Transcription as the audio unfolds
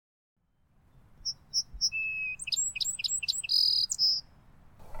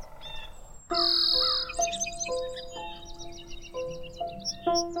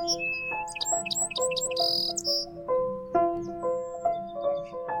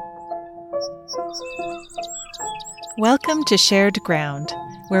Welcome to Shared Ground,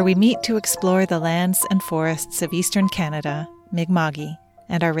 where we meet to explore the lands and forests of Eastern Canada, Mi'kma'ki,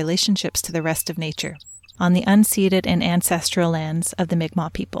 and our relationships to the rest of nature, on the unceded and ancestral lands of the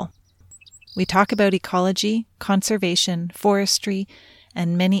Mi'kmaq people. We talk about ecology, conservation, forestry,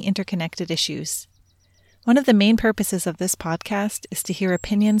 and many interconnected issues. One of the main purposes of this podcast is to hear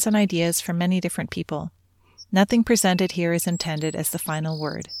opinions and ideas from many different people. Nothing presented here is intended as the final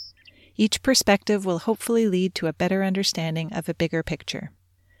word. Each perspective will hopefully lead to a better understanding of a bigger picture.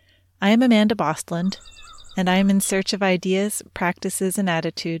 I am Amanda Bostland, and I am in search of ideas, practices, and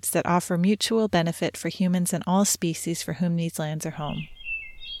attitudes that offer mutual benefit for humans and all species for whom these lands are home.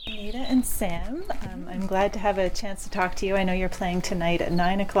 Anita and Sam, I'm glad to have a chance to talk to you. I know you're playing tonight at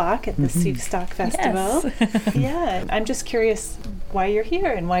 9 o'clock at the SOOFstock Festival. Yes. Yeah, I'm just curious why you're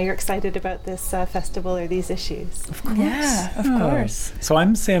here and why you're excited about this festival or these issues. Of course. Yeah, of course. So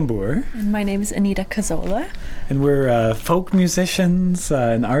I'm Sam Boer. And my name is Anita Cazzola. And we're folk musicians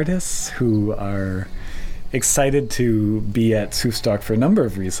and artists who are excited to be at SOOFstock for a number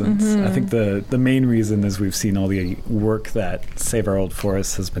of reasons. I think the main reason is we've seen all the work that Save Our Old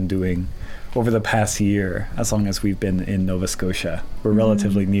Forests has been doing over the past year, as long as we've been in Nova Scotia. We're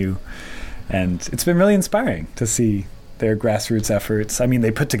relatively new, and it's been really inspiring to see their grassroots efforts. I mean,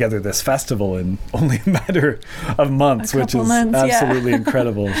 they put together this festival in only a matter of months, which is absolutely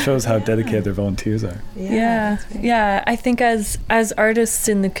incredible. Shows how dedicated their volunteers are. Yeah. I think as artists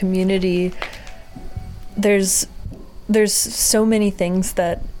in the community, there's so many things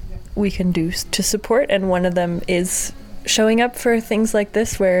that we can do to support, and one of them is showing up for things like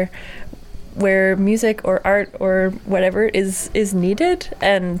this where music or art or whatever is needed.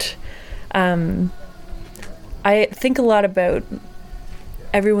 And I think a lot about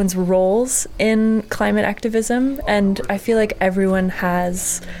everyone's roles in climate activism, and I feel like everyone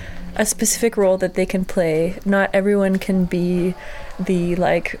has a specific role that they can play. Not everyone can be the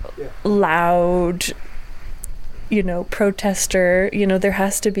loud protester. There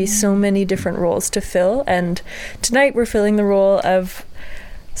has to be so many different roles to fill, and tonight we're filling the role of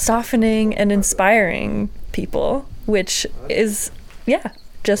softening and inspiring people, which is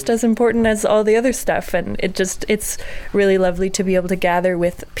just as important as all the other stuff. And it's really lovely to be able to gather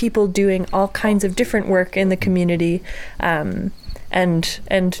with people doing all kinds of different work in the community, and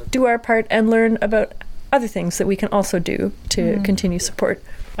do our part and learn about other things that we can also do to continue support.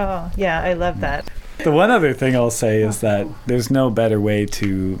 Oh yeah, I love that. The one other thing I'll say is that there's no better way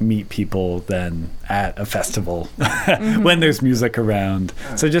to meet people than at a festival when there's music around.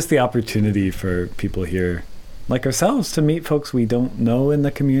 So just the opportunity for people here like ourselves to meet folks we don't know in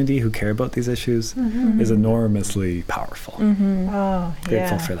the community who care about these issues is enormously powerful. Oh,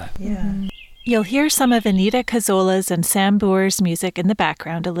 Grateful for that. Yeah. You'll hear some of Anita Cazzola's and Sam Boer's music in the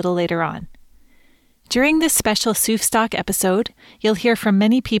background a little later on. During this special SOOFstock episode, you'll hear from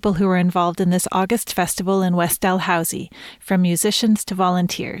many people who were involved in this August festival in West Dalhousie, from musicians to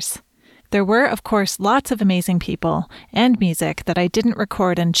volunteers. There were, of course, lots of amazing people and music that I didn't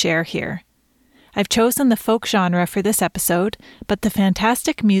record and share here. I've chosen the folk genre for this episode, but the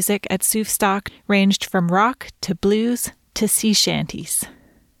fantastic music at SOOFstock ranged from rock to blues to sea shanties.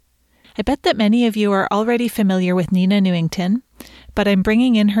 I bet that many of you are already familiar with Nina Newington, but I'm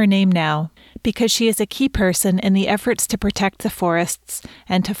bringing in her name now because she is a key person in the efforts to protect the forests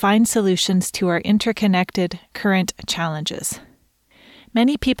and to find solutions to our interconnected current challenges.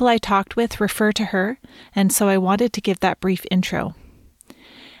 Many people I talked with refer to her, and so I wanted to give that brief intro.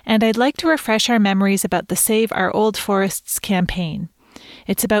 And I'd like to refresh our memories about the Save Our Old Forests campaign.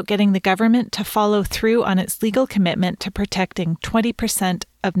 It's about getting the government to follow through on its legal commitment to protecting 20%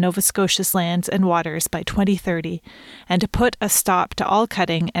 of Nova Scotia's lands and waters by 2030, and to put a stop to all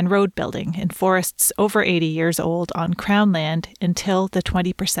cutting and road building in forests over 80 years old on Crown land until the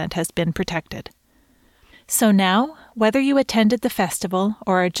 20% has been protected. So now, whether you attended the festival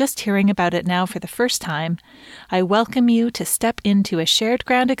or are just hearing about it now for the first time, I welcome you to step into a shared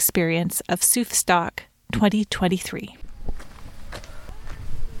ground experience of SOOFstock 2023.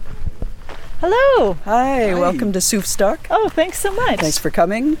 Hello. Hi, welcome to SOOFstock. Oh, thanks so much. Thanks for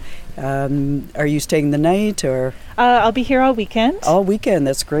coming. Are you staying the night or? I'll be here all weekend. All weekend,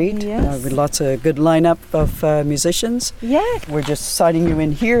 that's great. Yes. With lots of good lineup of musicians. Yeah. We're just signing you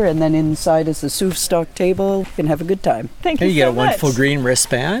in here, and then inside is the SOOFstock table. You can have a good time. Thank you so much. You get a wonderful green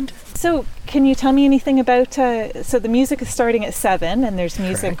wristband. So can you tell me anything about, so the music is starting at 7 and there's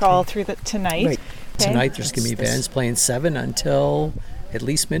music all through tonight. Right. Okay. Tonight there's going to be bands playing 7 until at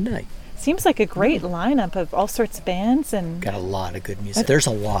least midnight. Seems like a great lineup of all sorts of bands and got a lot of good music. There's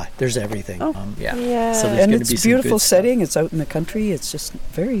a lot. There's everything. Oh. Yeah. Yeah. So there's And going it's to be a beautiful some good setting. It's out in the country. It's just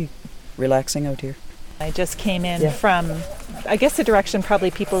very relaxing out here. I just came in from, I guess the direction probably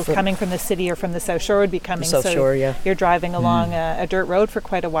people coming from the city or from the South Shore would be coming. South Shore, yeah. You're driving along a dirt road for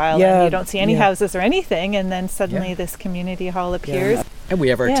quite a while Yeah, and you don't see any yeah. houses or anything, and then suddenly this community hall appears. And we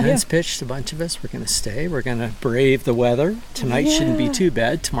have our Yeah, tents pitched, a bunch of us. We're going to stay. We're going to brave the weather. Tonight shouldn't be too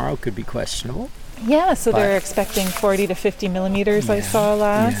bad. Tomorrow could be questionable. Yeah, so they're But- expecting 40 to 50 millimeters I saw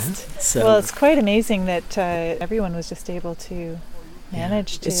last. Yeah. So Well, it's quite amazing that everyone was just able to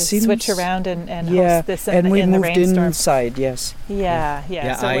manage to It seems- switch around and Yeah, host this and we in the moved rainstorm. inside, yes. Yeah.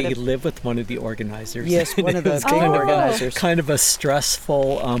 So I would it- live with one of the organizers. Yes, one of the It was big kind of- organizers. Kind of a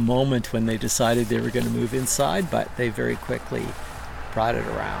stressful moment when they decided they were going to move inside, but they very quickly brought it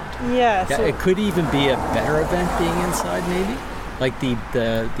around. yeah, Yeah, so it could even be a better event being inside, maybe. Like the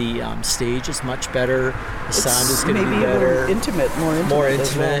stage is much better. The sound is going to maybe be a little better. intimate, more intimate. More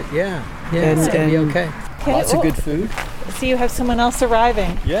as well. intimate. Yeah. And- It's going to be and- okay. Okay, Lots of well- good food. so you have someone else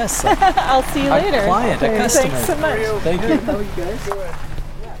arriving. Yes. I'll see you A later. client, a customer. Thanks so much. Thank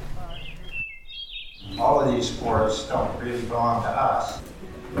you. All of these forests don't really belong to us.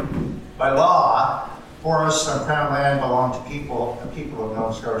 By law, forests on Crown land belong to the people of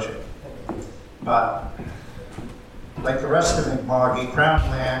Nova Scotia. But like the rest of Mi'kmaq, Crown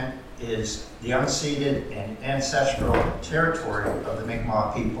land is the unceded and ancestral territory of the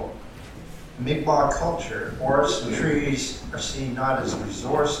Mi'kmaq people. In Mi'kmaq culture, forests and trees are seen not as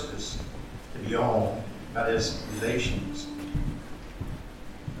resources to be owned, but as relations.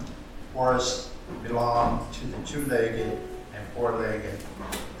 Forests belong to the two-legged and four-legged,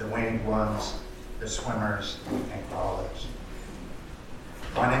 the winged ones, the swimmers, and crawlers.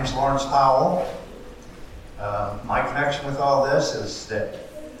 My name's Lawrence Powell. My connection with all this is that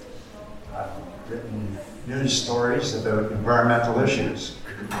I've written news stories about environmental issues.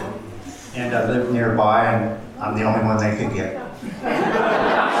 And I live nearby, and I'm the only one they could get.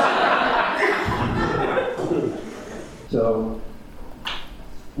 So,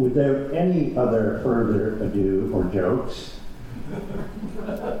 without any other further ado or jokes,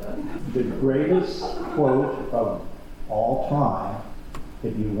 the greatest quote of all time: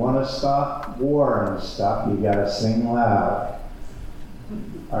 if you want to stop war and stuff, you gotta sing loud.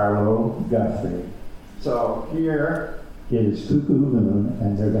 Arlo Guthrie. So here is Cuckoo Moon,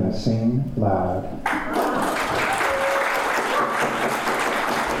 and they're gonna sing loud.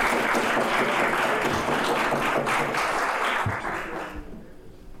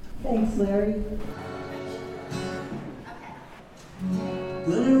 Thanks, Larry.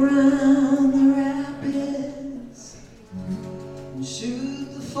 Gonna run the rapids and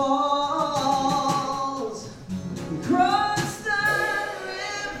shoot the falls and cross the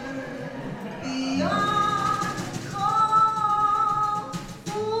river beyond the call.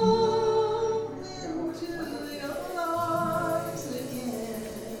 Fall into your arms again.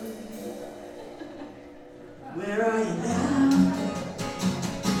 Where are you now?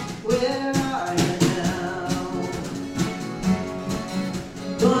 Where are you now?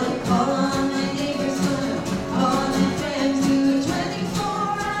 Gonna call on my neighbors, gonna call on my friends, do a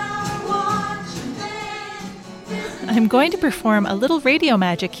 24-hour watch, and then I'm going to perform a little radio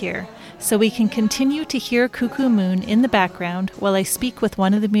magic here, so we can continue to hear Cuckoo Moon in the background while I speak with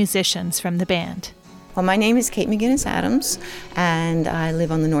one of the musicians from the band. Well, my name is Kate McGinnis Adams, and I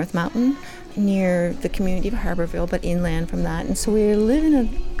live on the North Mountain near the community of Harbourville, but inland from that. And so we live in a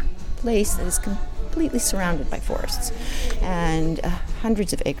place that is completely surrounded by forests and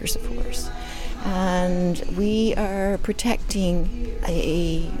hundreds of acres of forest. And we are protecting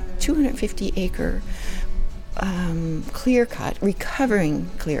a 250-acre clear cut, recovering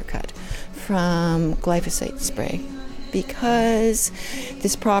clear cut from glyphosate spray, because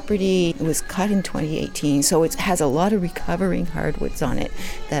this property was cut in 2018, so it has a lot of recovering hardwoods on it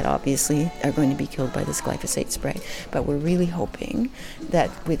that obviously are going to be killed by this glyphosate spray. But we're really hoping that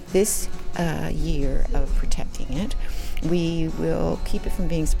with this year of protecting it, we will keep it from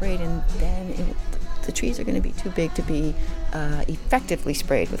being sprayed, and then the trees are going to be too big to be effectively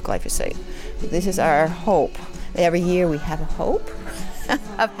sprayed with glyphosate. This is our hope. Every year we have a hope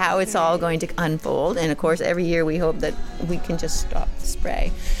of how it's all going to unfold, and of course every year we hope that we can just stop the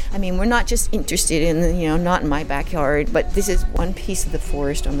spray. I mean, we're not just interested in, not in my backyard, but this is one piece of the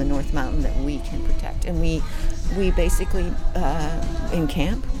forest on the North Mountain that we can protect. And we basically in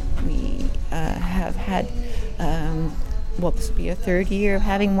camp, we have had this will be a third year of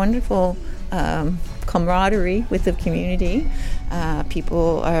having wonderful camaraderie with the community.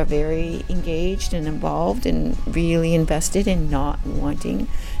 People are very engaged and involved and really invested in not wanting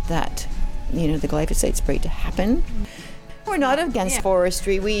that, the glyphosate spray to happen. We're not against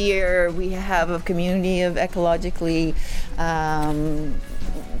forestry. We have a community of ecologically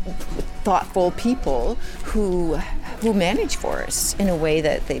thoughtful people who manage forests in a way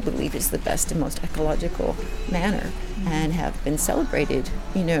that they believe is the best and most ecological manner, and have been celebrated,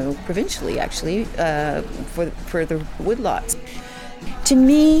 provincially actually, for the woodlots. To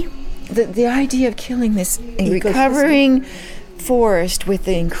me, the idea of killing this and recovering forest with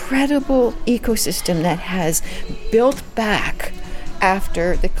the incredible ecosystem that has built back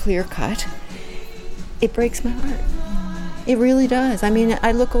after the clear cut, it breaks my heart. It really does. I mean,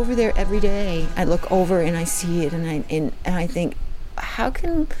 I look over there every day. I look over and I see it, and I think, how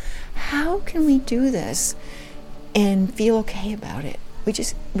can we do this and feel okay about it? We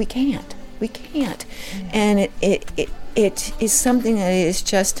can't. And it is something that is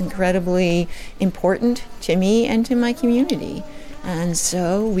just incredibly important to me and to my community. And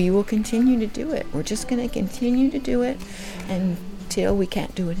so we will continue to do it. We're just going to continue to do it until we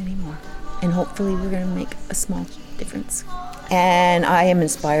can't do it anymore. And hopefully we're going to make a small difference. And I am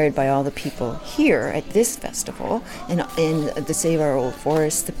inspired by all the people here at this festival and in the Save Our Old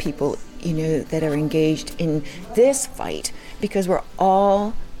Forests, the people, that are engaged in this fight, because we're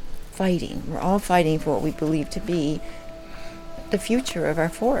all fighting. We're all fighting for what we believe to be the future of our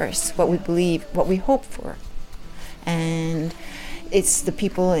forests, what we hope for. And it's the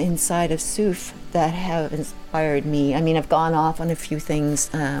people inside of SOOF that have inspired me. I mean, I've gone off on a few things,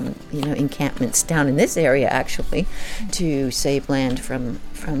 encampments down in this area actually, to save land from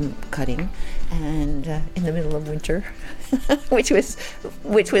cutting, and in the middle of winter, which was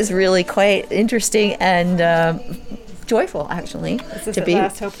really quite interesting and joyful, actually. Is this the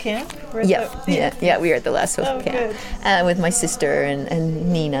Last Hope Camp? Yeah, we were at the Last Hope Camp with my sister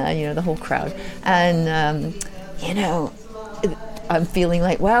and Nina, the whole crowd, and I'm feeling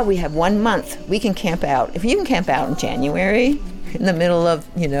like, wow, we have 1 month. We can camp out. If you can camp out in January, in the middle of,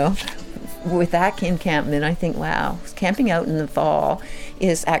 with that encampment, I think, wow, camping out in the fall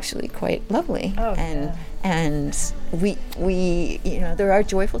is actually quite lovely. Oh, and we there are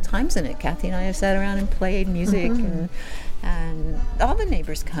joyful times in it. Kathy and I have sat around and played music, and all the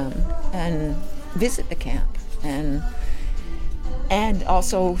neighbors come and visit the camp, and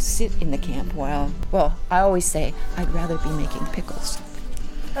also sit in the camp while, I always say, I'd rather be making pickles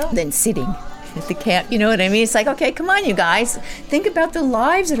than sitting at the camp. You know what I mean? It's like, okay, come on, you guys. Think about the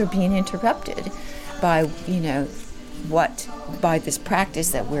lives that are being interrupted by, by this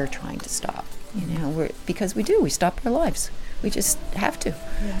practice that we're trying to stop. Because we stop our lives. We just have to.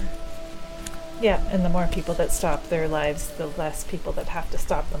 Yeah, and the more people that stop their lives, the less people that have to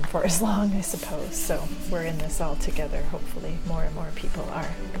stop them for as long, I suppose. So we're in this all together. Hopefully more and more people are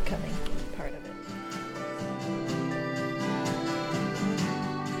becoming part of it.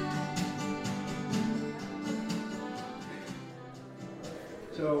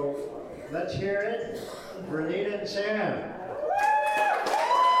 So let's hear it for Anita and Sam.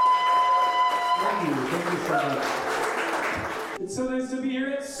 Thank you so much. It's so nice to be here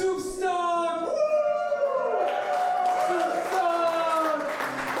at SOOFstock! SOOFstock!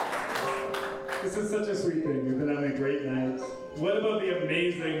 This is such a sweet thing. We've been having a great night. What about the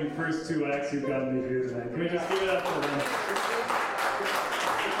amazing first two acts you've gotten to hear tonight? Can we just give it up for them?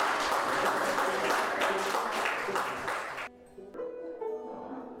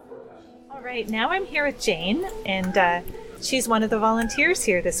 All right, now I'm here with Jane, and she's one of the volunteers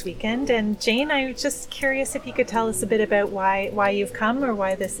here this weekend. And Jane, I'm just curious if you could tell us a bit about why you've come, or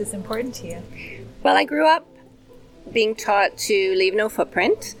why this is important to you. Well, I grew up being taught to leave no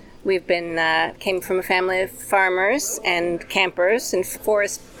footprint. We've came from a family of farmers and campers and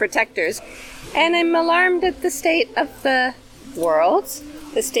forest protectors. And I'm alarmed at the state of the world,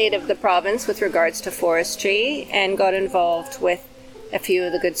 the state of the province with regards to forestry, and got involved with a few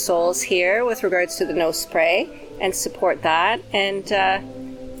of the good souls here with regards to the no spray, and support that, and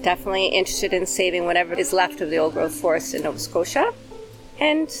definitely interested in saving whatever is left of the old growth forest in Nova Scotia,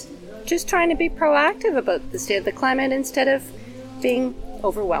 and just trying to be proactive about the state of the climate instead of being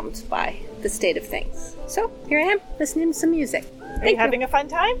overwhelmed by the state of things. So here I am, listening to some music. Are you having a fun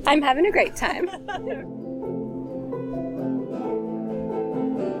time? I'm having a great time.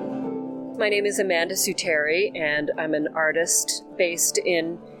 My name is Amanda Suteri, and I'm an artist based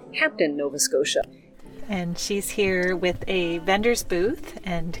in Hampton, Nova Scotia. And she's here with a vendor's booth.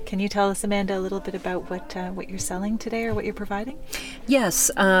 And can you tell us, Amanda, a little bit about what you're selling today, or what you're providing?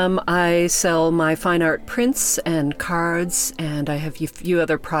 Yes, I sell my fine art prints and cards, and I have a few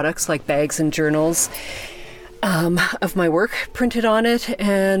other products like bags and journals of my work printed on it.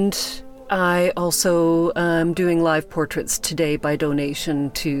 And I also am doing live portraits today by donation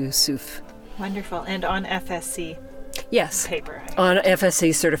to SOOF. Wonderful. And on FSC yes. paper. On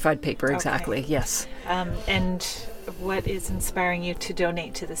FSC certified paper, exactly, okay. Yes. And what is inspiring you to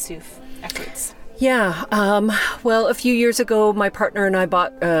donate to the SOOF efforts? Yeah, well, a few years ago, my partner and I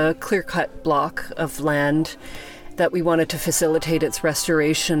bought a clear-cut block of land that we wanted to facilitate its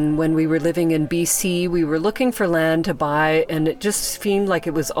restoration. When we were living in BC, we were looking for land to buy, and it just seemed like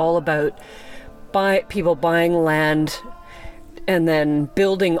it was all about people buying land and then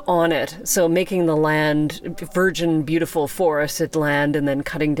building on it. So making the land virgin, beautiful forested land, and then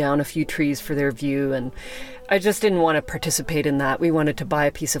cutting down a few trees for their view. And I just didn't want to participate in that. We wanted to buy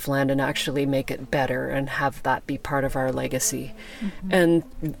a piece of land and actually make it better and have that be part of our legacy. Mm-hmm. And,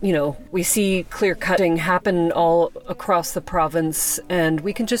 you know, we see clear cutting happen all across the province, and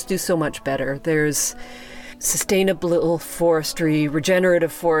we can just do so much better. There's sustainable forestry,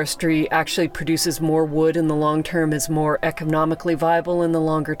 regenerative forestry actually produces more wood in the long term, is more economically viable in the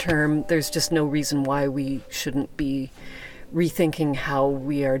longer term. There's just no reason why we shouldn't be rethinking how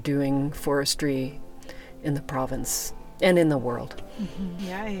we are doing forestry in the province and in the world. Mm-hmm.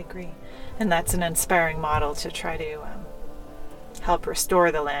 Yeah, I agree. And that's an inspiring model to try to help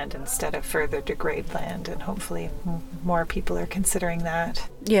restore the land instead of further degrade land, and hopefully more people are considering that.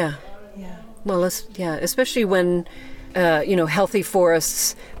 Yeah. Yeah. Well, especially when, healthy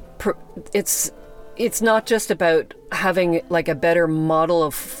forests, it's not just about having like a better model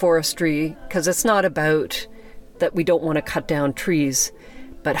of forestry, because it's not about that we don't want to cut down trees,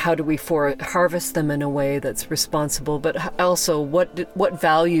 but how do we harvest them in a way that's responsible, but also what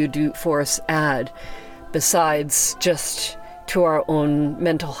value do forests add besides just to our own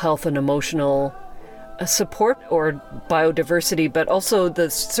mental health and emotional support or biodiversity, but also the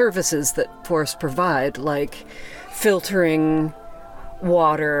services that forests provide, like filtering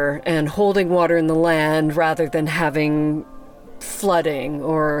water and holding water in the land rather than having flooding,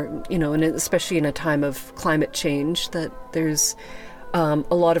 or, and especially in a time of climate change, that there's a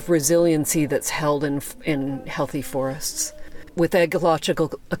lot of resiliency that's held in healthy forests. With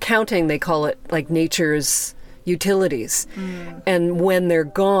ecological accounting, they call it like nature's utilities. And when they're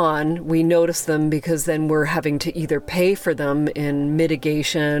gone, we notice them because then we're having to either pay for them in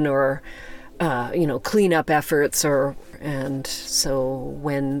mitigation or cleanup efforts, and so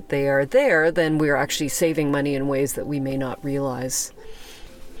when they are there, then we're actually saving money in ways that we may not realize.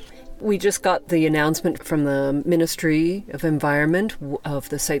 We just got the announcement from the Ministry of Environment of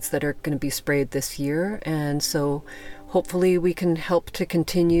the sites that are going to be sprayed this year, and so hopefully we can help to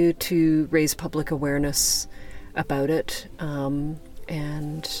continue to raise public awareness about it, we're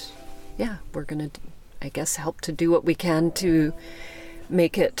going to, I guess, help to do what we can to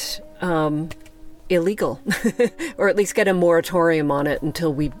make it illegal or at least get a moratorium on it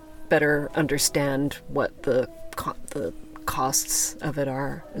until we better understand what the costs of it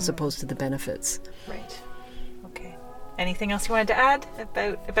are as opposed to the benefits. Right. Okay. Anything else you wanted to add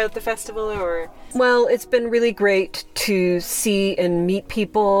about the festival, or? Well, it's been really great to see and meet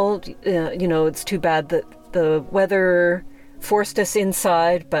people. It's too bad that the weather forced us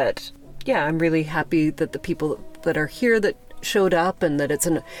inside, but yeah, I'm really happy that the people that are here that showed up, and that it's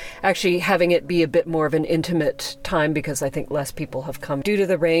actually having it be a bit more of an intimate time, because I think less people have come due to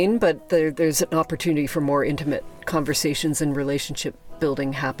the rain, but there's an opportunity for more intimate conversations and relationship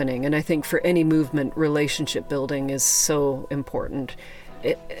building happening. And I think for any movement, relationship building is so important.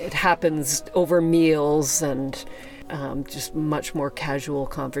 It happens over meals and just much more casual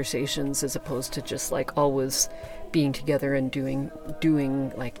conversations, as opposed to just like always being together and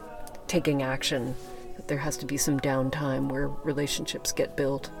doing like taking action. There has to be some downtime where relationships get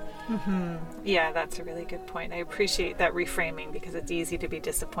built. Mm-hmm. Yeah, that's a really good point. I appreciate that reframing, because it's easy to be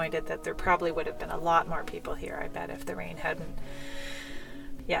disappointed that there probably would have been a lot more people here, I bet, if the rain hadn't.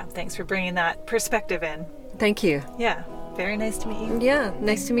 Yeah, thanks for bringing that perspective in. Thank you. Yeah, very nice to meet you. Yeah,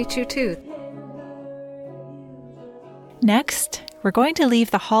 nice to meet you too. Next, we're going to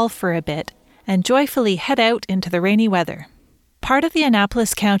leave the hall for a bit and joyfully head out into the rainy weather. Part of the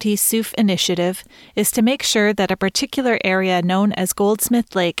Annapolis County SOOF initiative is to make sure that a particular area known as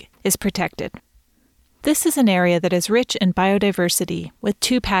Goldsmith Lake is protected. This is an area that is rich in biodiversity, with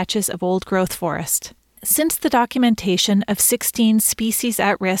 2 patches of old-growth forest. Since the documentation of 16 species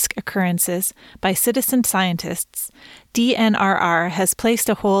at risk occurrences by citizen scientists, DNRR has placed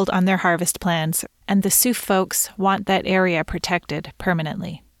a hold on their harvest plans, and the SOOF folks want that area protected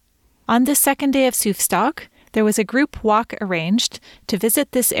permanently. On this second day of SOOFstock, there was a group walk arranged to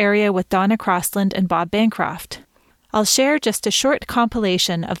visit this area with Donna Crossland and Bob Bancroft. I'll share just a short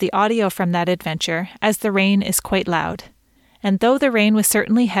compilation of the audio from that adventure, as the rain is quite loud. And though the rain was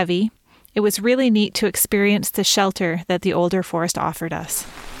certainly heavy, it was really neat to experience the shelter that the older forest offered us.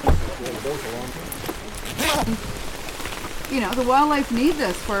 the wildlife need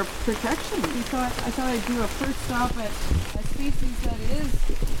this for protection. So I thought I'd do a first stop at a species that is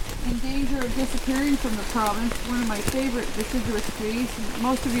in danger of disappearing from the province. One of my favorite deciduous trees.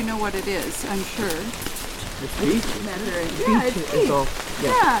 Most of you know what it is, I'm sure. It's beech. Yeah, it's beech.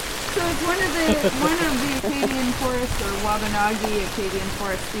 Yeah. So it's one of the Acadian forest or Wabanagi Acadian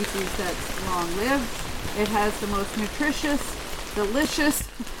forest species that's long-lived. It has the most nutritious, delicious,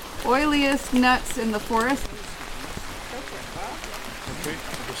 oiliest nuts in the forest.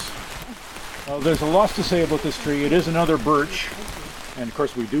 There's a lot to say about this tree. It is another birch, and of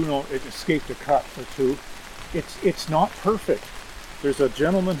course we do know it escaped a cut or two. It's not perfect. There's a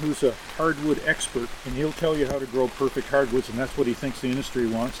gentleman who's a hardwood expert, and he'll tell you how to grow perfect hardwoods, and that's what he thinks the industry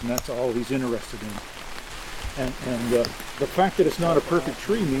wants, and that's all he's interested in. And the fact that it's not a perfect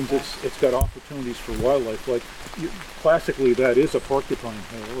tree means it's got opportunities for wildlife. Like classically, that is a porcupine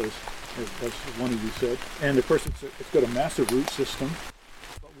hill, as one of you said. And of course, it's got a massive root system.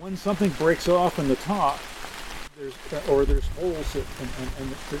 But when something breaks off in the top, there's holes,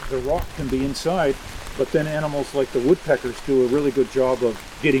 and the rock can be inside. But then animals like the woodpeckers do a really good job of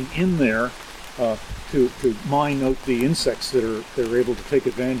getting in there to mine out the insects that are able to take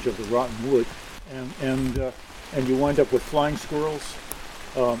advantage of the rotten wood. And you wind up with flying squirrels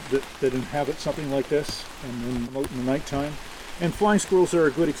that inhabit something like this, and then out in the nighttime. And flying squirrels are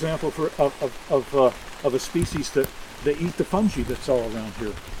a good example of a species that they eat the fungi that's all around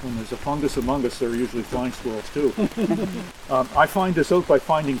here. When there's a fungus among us, there are usually flying squirrels too. I find this out by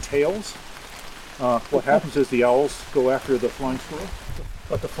finding tails. What happens is the owls go after the flying squirrel,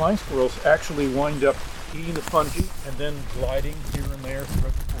 but the flying squirrels actually wind up eating the fungi and then gliding here and there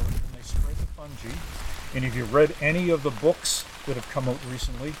throughout the forest, and they spread the fungi. And if you've read any of the books that have come out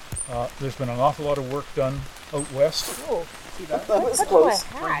recently, there's been an awful lot of work done out west. Oh, see that? That was close.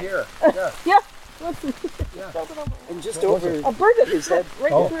 Right here. Yeah. Yeah. And just over a bird at his head.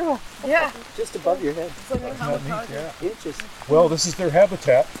 Right through. Yeah. Just above your head. It's like a kamikaze. Yeah. Inches. Well, this is their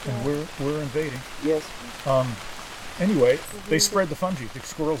habitat, and we're invading. Yes. Anyway, they spread the fungi. The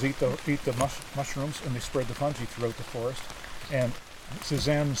squirrels eat the mushrooms, and they spread the fungi throughout the forest. And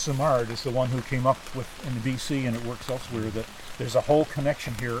Suzanne Simard is the one who came up with in the BC, and it works elsewhere, that there's a whole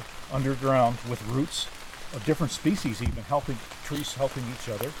connection here underground with roots of different species, even trees helping each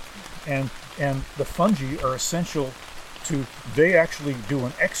other, and the fungi are essential to. They actually do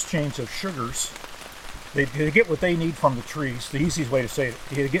an exchange of sugars. They get what they need from the trees. The easiest way to say it,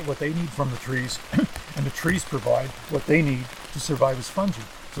 they get what they need from the trees, and the trees provide what they need to survive as fungi.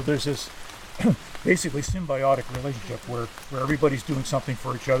 So there's this basically symbiotic relationship where everybody's doing something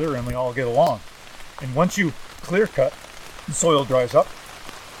for each other and they all get along. And once you clear cut, the soil dries up,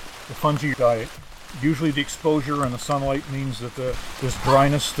 the fungi die. Usually the exposure and the sunlight means that there's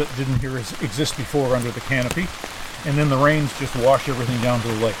dryness that didn't exist before under the canopy, and then the rains just wash everything down to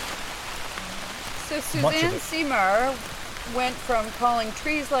the lake. So Suzanne Simard went from calling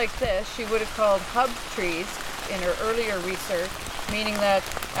trees like this, she would have called hub trees in her earlier research, meaning that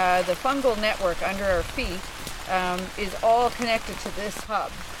the fungal network under our feet is all connected to this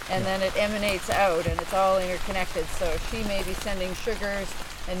hub, and then it emanates out and it's all interconnected. So she may be sending sugars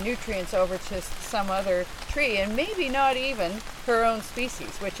and nutrients over to some other tree, and maybe not even her own species,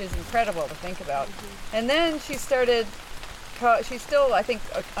 which is incredible to think about. And then she started, she still, I think,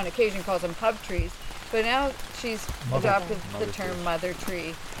 on occasion calls them hub trees, but now she's adopted the term mother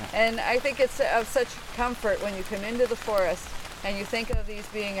tree. And I think it's of such comfort when you come into the forest and you think of these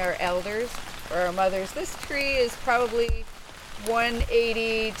being our elders or our mothers. This tree is probably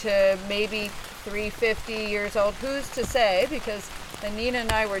 180 to maybe 350 years old. Who's to say? Because Nina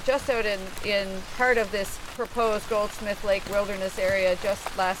and I were just out in part of this proposed Goldsmith Lake wilderness area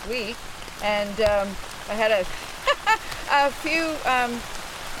just last week, and I had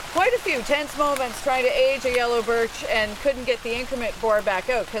quite a few tense moments trying to age a yellow birch and couldn't get the increment bore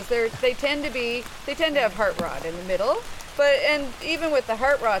back out because they tend to have heart rot in the middle. And even with the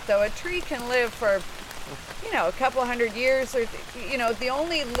heart rot though, a tree can live for a couple hundred years, or the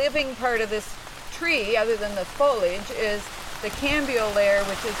only living part of this tree other than the foliage is the cambial layer,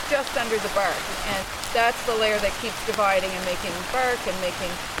 which is just under the bark, and that's the layer that keeps dividing and making bark and making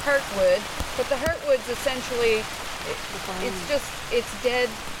heartwood. But the heartwood's essentially, it's dead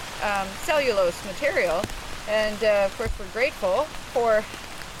cellulose material, and of course we're grateful for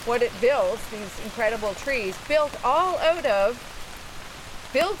what it builds, these incredible trees, built out of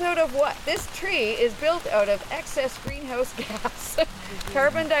what? This tree is built out of excess greenhouse gas,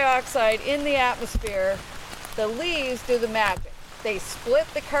 carbon dioxide in the atmosphere. The leaves do the magic. They split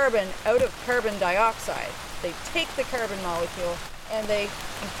the carbon out of carbon dioxide. They take the carbon molecule and they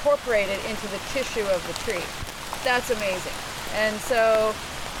incorporate it into the tissue of the tree. That's amazing. And so,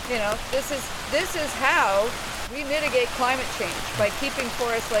 this is how we mitigate climate change, by keeping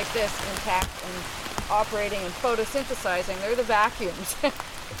forests like this intact and operating and photosynthesizing. They're the vacuums.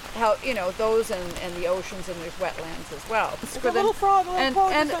 How those and the oceans, and there's wetlands as well. There's a little frog,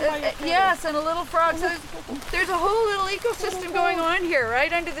 yes, and a little frog. So there's a whole little ecosystem going on here,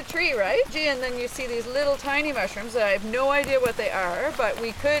 right under the tree, right? And then you see these little tiny mushrooms. I have no idea what they are, but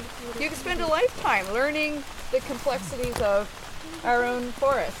you could spend a lifetime learning the complexities of our own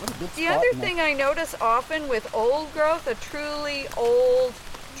forest. The other thing I notice often with old growth, a truly old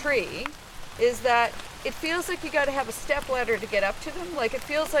tree, is that it feels like you got to have a step ladder to get up to them. Like it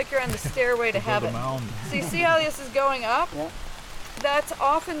feels like you're on the stairway to heaven. So you see how this is going up? Yeah. That's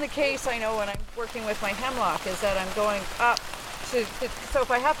often the case, I know, when I'm working with my hemlock, is that I'm going up to so if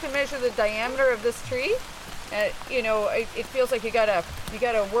I have to measure the diameter of this tree, it feels like you gotta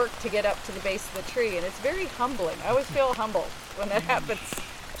work to get up to the base of the tree, and it's very humbling. I always feel humbled when that happens.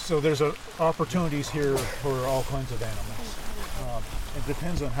 So there's opportunities here for all kinds of animals. It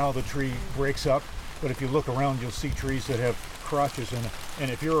depends on how the tree breaks up, but if you look around, you'll see trees that have crotches in it. And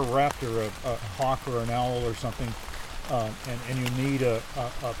if you're a raptor, a hawk or an owl or something, and you need a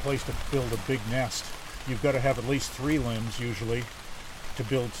place to build a big nest, you've got to have at least 3 limbs usually to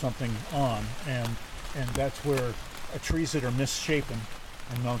build something on. And that's where trees that are misshapen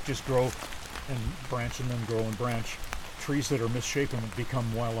and don't just grow and branch and then grow and branch, trees that are misshapen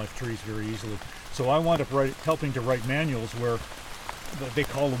become wildlife trees very easily. So I wound up helping to write manuals where they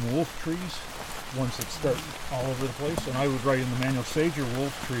call them wolf trees, ones that start all over the place. And I would write in the manual, sage your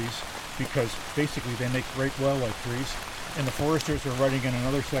wolf trees, because basically they make great wildlife trees. And the foresters are writing in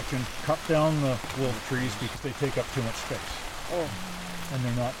another section, cut down the wolf trees because they take up too much space. Oh. And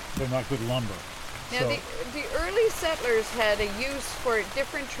they're not good lumber. Now, So, the early settlers had a use for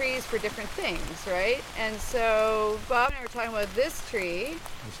different trees for different things, right? And so Bob and I were talking about this tree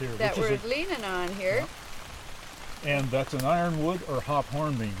that we're leaning on here. Yeah. And that's an ironwood or hop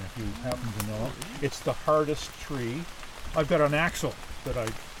hornbeam, if you happen to know. It's the hardest tree. I've got an axle that I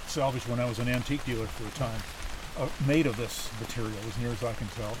salvaged when I was an antique dealer for a time, made of this material, as near as I can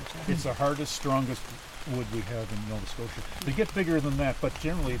tell. It's the hardest, strongest wood we have in Nova Scotia. They get bigger than that, but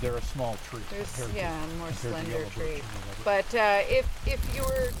generally they're a small tree. More slender tree. But if you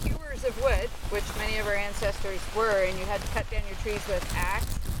were hewers of wood, which many of our ancestors were, and you had to cut down your trees with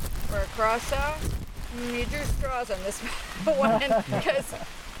axe or a cross saw, you drew straws on this one because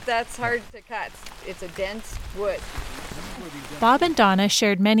that's hard to cut. It's a dense wood. Bob and Donna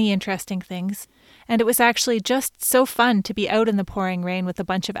shared many interesting things, and it was actually just so fun to be out in the pouring rain with a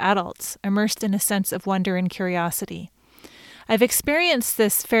bunch of adults, immersed in a sense of wonder and curiosity. I've experienced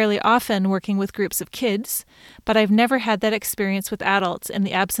this fairly often working with groups of kids, but I've never had that experience with adults in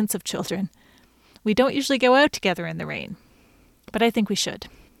the absence of children. We don't usually go out together in the rain, but I think we should.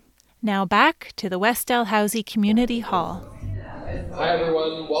 Now back to the West Dalhousie Community Hall. Hi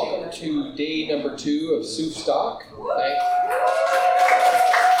everyone, welcome to day number 2 of SOOFstock.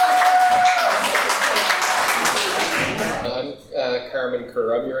 I'm Carmen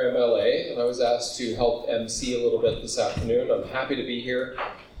Kerr, I'm your MLA, and I was asked to help MC a little bit this afternoon. I'm happy to be here.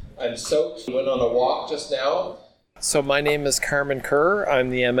 I'm soaked. We went on a walk just now. So my name is Carmen Kerr,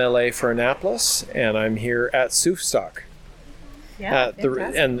 I'm the MLA for Annapolis, and I'm here at SOOFstock.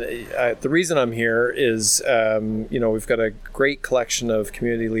 The reason I'm here is, we've got a great collection of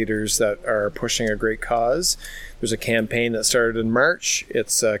community leaders that are pushing a great cause. There's a campaign that started in March.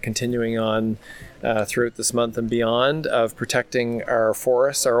 It's continuing on throughout this month and beyond of protecting our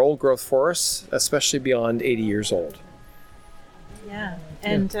forests, our old growth forests, especially beyond 80 years old. Yeah.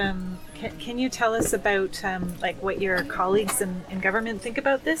 And can you tell us about what your colleagues in government think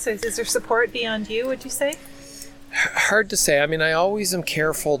about this? Is there support beyond you, would you say? Hard to say. I mean, I always am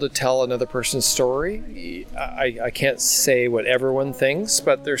careful to tell another person's story. I can't say what everyone thinks,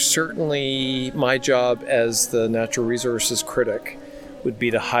 but there's certainly my job as the natural resources critic would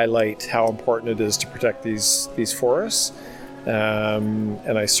be to highlight how important it is to protect these forests.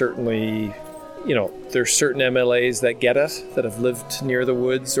 And I certainly, there's certain MLAs that get it, that have lived near the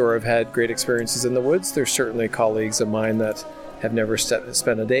woods or have had great experiences in the woods. There's certainly colleagues of mine that have never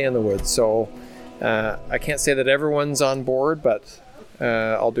spent a day in the woods. So I can't say that everyone's on board, but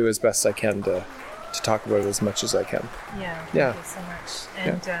I'll do as best I can to talk about it as much as I can. Thank you so much.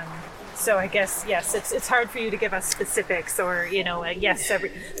 And so I guess, yes, it's hard for you to give us specifics or,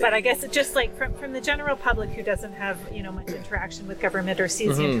 but I guess it's just like from the general public who doesn't have, much interaction with government or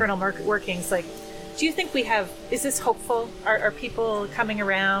sees the internal workings, do you think is this hopeful? Are people coming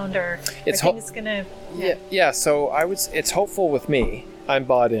around or are things going to... Yeah, so it's hopeful with me. I'm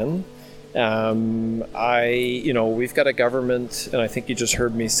bought in. We've got a government, and I think you just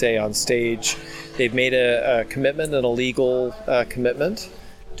heard me say on stage, they've made a commitment, and a legal commitment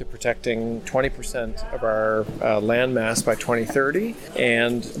to protecting 20% of our land mass by 2030.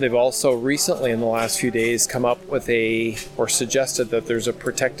 And they've also recently, in the last few days, come up with suggested that there's a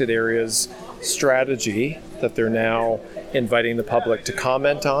protected areas strategy that they're now inviting the public to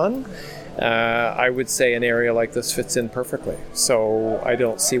comment on. I would say an area like this fits in perfectly. So I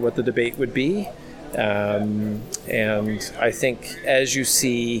don't see what the debate would be. And I think as you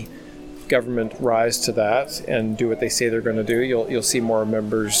see government rise to that and do what they say they're going to do, you'll see more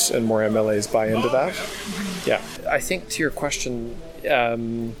members and more MLAs buy into that. Yeah. I think to your question,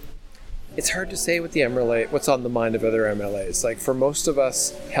 it's hard to say with the MLA what's on the mind of other MLAs. Like for most of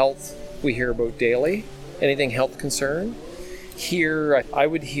us, health we hear about daily, anything health concern. Here, I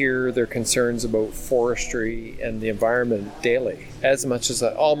would hear their concerns about forestry and the environment daily,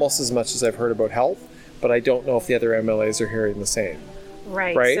 almost as much as I've heard about health, but I don't know if the other MLAs are hearing the same.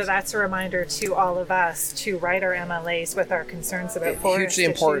 Right. So that's a reminder to all of us to write our MLAs with our concerns about forest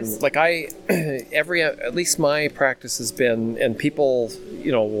hugely important. issues. Like at least my practice has been, and people,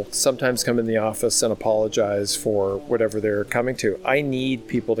 will sometimes come in the office and apologize for whatever they're coming to. I need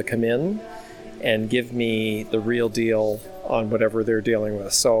people to come in and give me the real deal on whatever they're dealing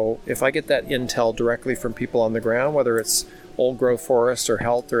with. So if I get that intel directly from people on the ground, whether it's old growth forest or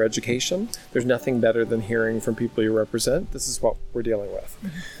health or education, there's nothing better than hearing from people you represent, this is what we're dealing with.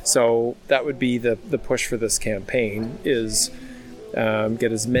 So that would be the push for this campaign is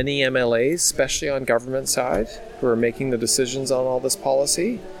get as many MLAs, especially on government side, who are making the decisions on all this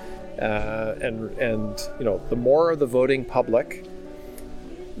policy. And the more of the voting public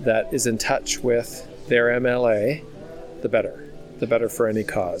that is in touch with their MLA, the better. The better for any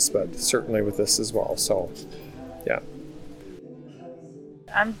cause, but certainly with this as well. So, yeah.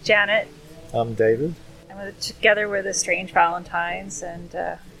 I'm Janet. I'm David. And together we're the Strange Valentines, and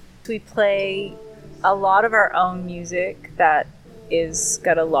we play a lot of our own music that is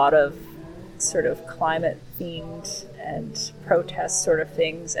got a lot of sort of climate themed and protest sort of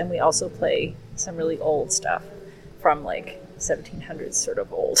things, and we also play some really old stuff from like 1700s sort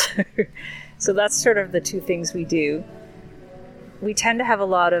of old. So that's sort of the two things we do. We tend to have a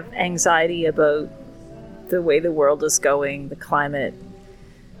lot of anxiety about the way the world is going, the climate,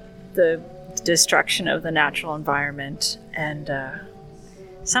 the destruction of the natural environment, and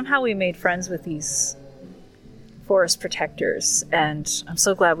somehow we made friends with these forest protectors, and I'm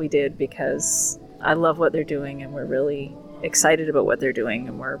so glad we did, because I love what they're doing and we're really excited about what they're doing,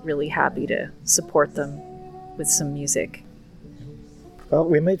 and we're really happy to support them with some music. Well,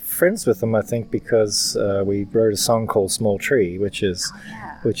 we made friends with them, I think, because we wrote a song called Small Tree, which is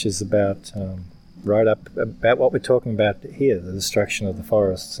about right up about what we're talking about here, the destruction of the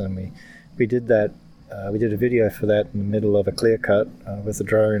forests. And we did that. We did a video for that in the middle of a clear cut with a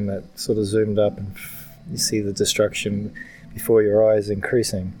drone that sort of zoomed up, and you see the destruction before your eyes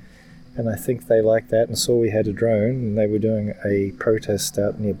increasing. And I think they liked that and saw we had a drone, and they were doing a protest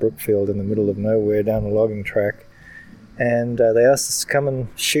out near Brookfield in the middle of nowhere down a logging track. And they asked us to come and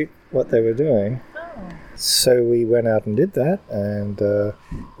shoot what they were doing. Oh. So we went out and did that, and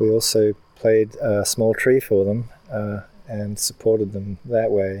we also played Small Tree for them and supported them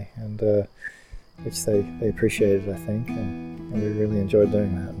that way, and which they appreciated, I think, and we really enjoyed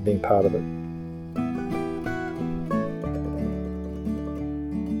doing that and being part of it.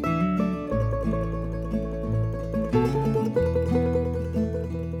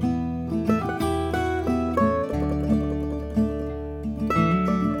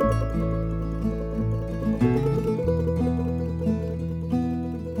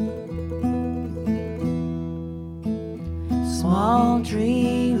 Small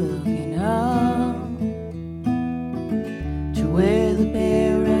tree looking up to where the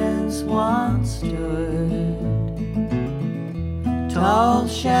parents once stood. Tall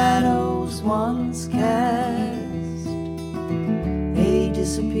shadows once cast, they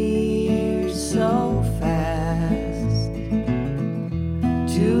disappeared so fast.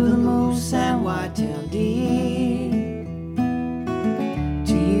 To the moose and white-tailed deer,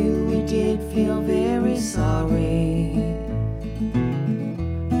 to you we did feel very sorry.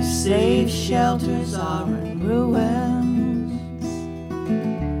 Safe shelters are in ruins.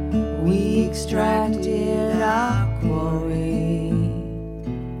 We extracted our quarry.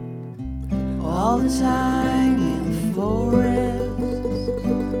 All the time in the forest,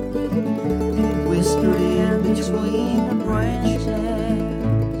 whispering between the branches.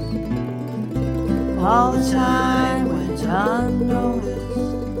 All the time went unnoticed.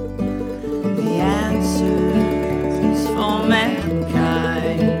 The answer is for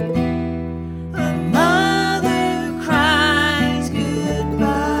mankind.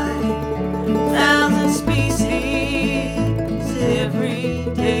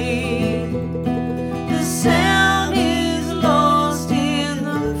 every day. The sound is lost in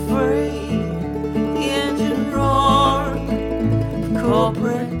the fray. The engine roar of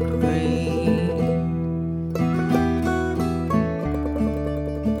corporate greed.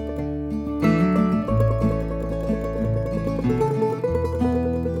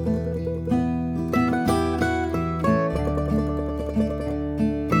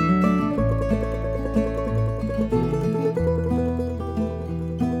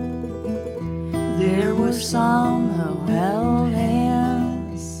 There were some who held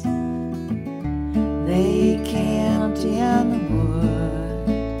hands. They camped in the wood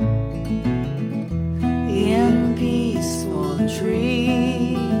in peaceful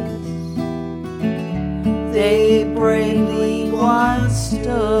trees. They bravely once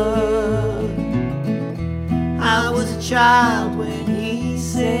stood. I was a child when he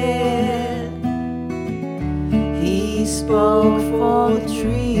said he spoke for the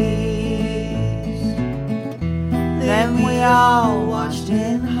trees. Then we all watched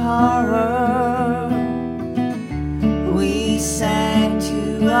in horror. We sang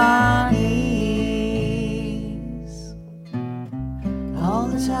to our knees. All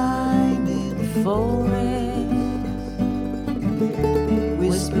the time in the forest,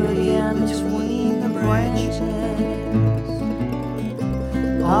 whispered in between the branches.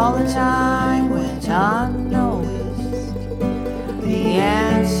 All the time went unnoticed. The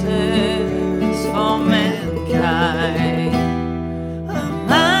answers for mankind. A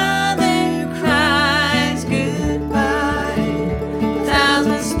mother cries goodbye.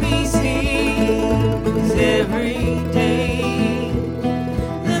 1,000 species every day.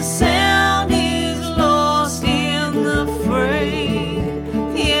 The sound is lost in the fray.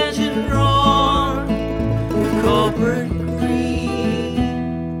 The engine roar of corporate greed.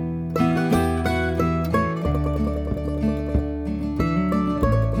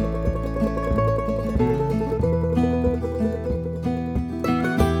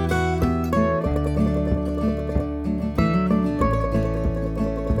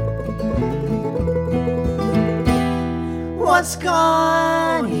 What's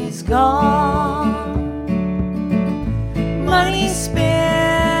gone is gone. Money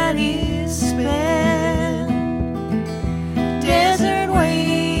spent is spent. Desert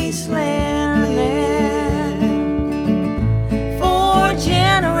wasteland land for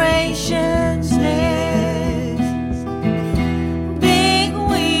generations next. Big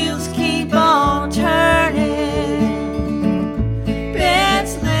wheels keep on turning.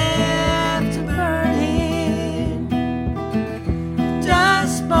 Beds left burning.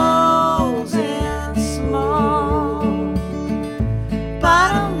 Dust bowls and small.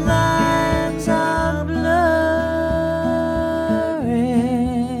 Bottom lines are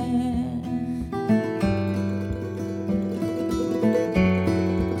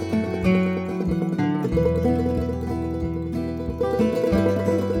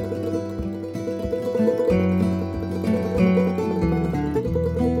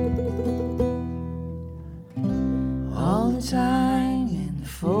all the time in the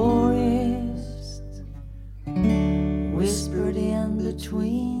forest, whispered in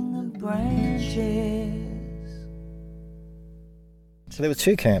between the branches. So there were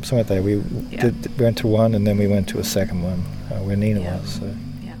two camps, weren't there? We went to one and then we went to a second one where Nina was. So.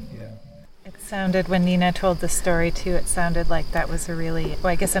 It sounded, when Nina told the story too, it sounded like that was a really,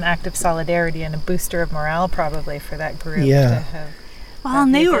 well, I guess an act of solidarity and a booster of morale probably for that group Yeah. to have. Well,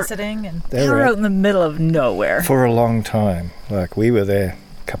 and they were visiting, and they were out in the middle of nowhere for a long time. Like we were there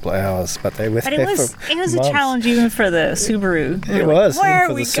a couple of hours, but they were But there it was for a months. challenge even for the Subaru. It was Where even are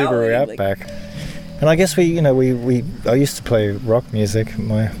for we the Subaru going? Outback. And I guess we I used to play rock music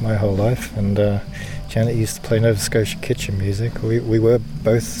my whole life, and Janet used to play Nova Scotia kitchen music. We were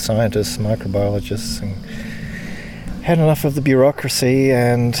both scientists, microbiologists, and had enough of the bureaucracy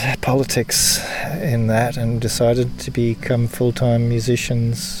and politics in that, and decided to become full-time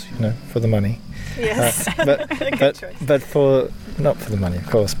musicians, for the money. Yes. But for not for the money, of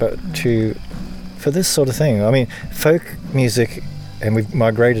course, but for this sort of thing. I mean, folk music, and we've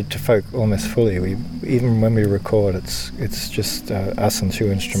migrated to folk almost fully. Even when we record, it's just us and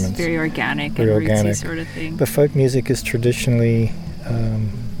two instruments. Very organic Very and organic. rootsy sort of thing. But folk music is traditionally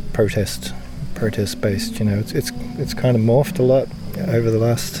protest based. It's kind of morphed a lot over the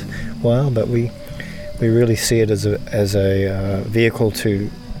last while, but we really see it as a vehicle to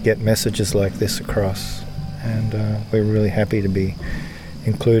get messages like this across, and we're really happy to be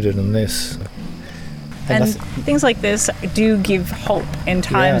included in this. And things like this do give hope in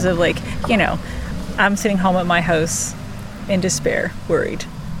times of I'm sitting home at my house in despair, worried.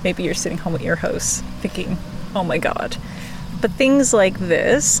 Maybe you're sitting home at your house thinking, oh my God. But things like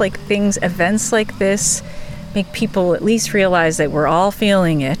this, events like this, make people at least realize that we're all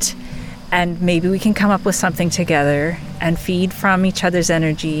feeling it, and maybe we can come up with something together and feed from each other's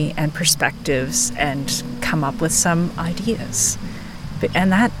energy and perspectives and come up with some ideas.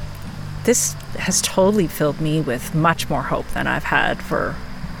 And this has totally filled me with much more hope than I've had for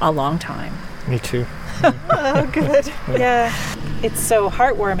a long time. Me too. Oh, good. Yeah. It's so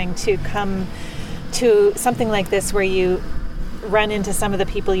heartwarming to come to something like this where you run into some of the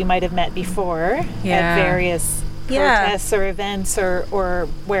people you might have met before at various protests or events or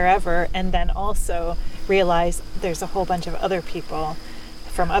wherever, and then also realize there's a whole bunch of other people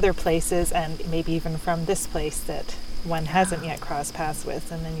from other places and maybe even from this place that one hasn't yet crossed paths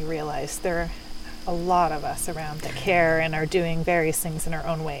with, and then you realize there are a lot of us around that care and are doing various things in our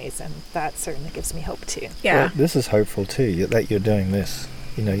own ways, and that certainly gives me hope too. Yeah. Well, this is hopeful too, that you're doing this.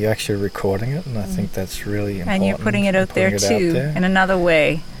 You know, you're actually recording it, and I think that's really important. And you're putting it out there too, in another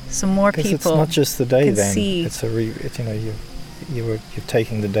way, so more people. It's not just the day. Then see. It's you're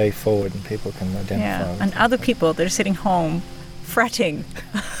taking the day forward, and people can identify. Yeah, and other people that are sitting home, fretting.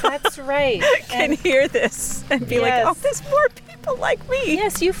 That's right. Can hear this and be like, oh, there's more people like me.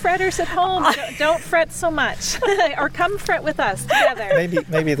 Yes, you fretters at home, don't fret so much, or come fret with us together.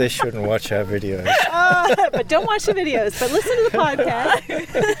 Maybe they shouldn't watch our videos. But don't watch the videos, but listen to the podcast.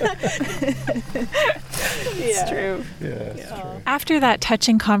 It's true. Yeah, it's true. After that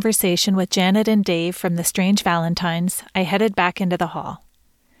touching conversation with Janet and Dave from the Strange Valentines, I headed back into the hall.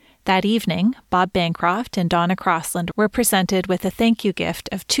 That evening, Bob Bancroft and Donna Crossland were presented with a thank you gift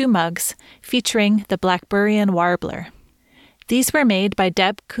of 2 mugs featuring the Blackburrian Warbler. These were made by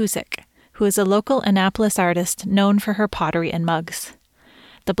Deb Kuzik, who is a local Annapolis artist known for her pottery and mugs.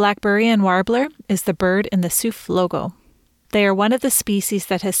 The Blackburrian Warbler is the bird in the SOOF logo. They are one of the species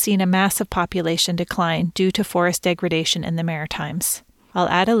that has seen a massive population decline due to forest degradation in the Maritimes. I'll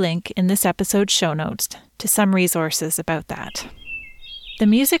add a link in this episode's show notes to some resources about that. The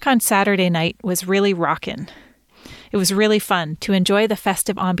music on Saturday night was really rockin'. It was really fun to enjoy the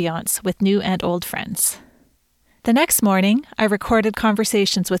festive ambiance with new and old friends. The next morning, I recorded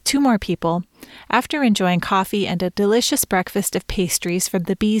conversations with 2 more people after enjoying coffee and a delicious breakfast of pastries from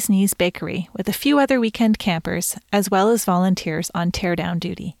the Bee's Knees Bakery with a few other weekend campers as well as volunteers on teardown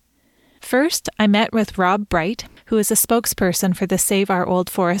duty. First, I met with Rob Bright, who is a spokesperson for the Save Our Old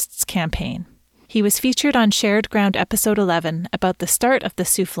Forests campaign. He was featured on Shared Ground episode 11 about the start of the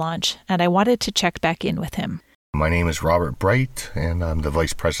SOOF launch, and I wanted to check back in with him. My name is Robert Bright, and I'm the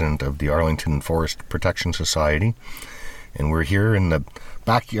Vice President of the Arlington Forest Protection Society. And we're here in the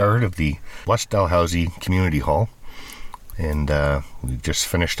backyard of the West Dalhousie Community Hall. And we just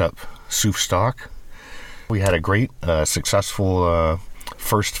finished up SOOFstock. We had a great, successful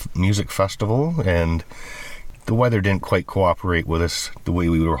first music festival, and the weather didn't quite cooperate with us the way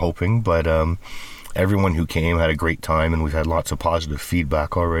we were hoping, but everyone who came had a great time, and we've had lots of positive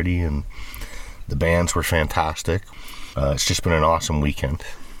feedback already, and the bands were fantastic. It's just been an awesome weekend.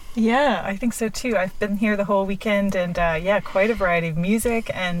 Yeah, I think so too. I've been here the whole weekend, and quite a variety of music,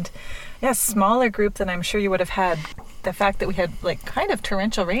 and smaller group than I'm sure you would have had. The fact that we had kind of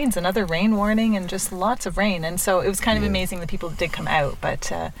torrential rains, another rain warning, and just lots of rain, and so it was kind of amazing that people did come out,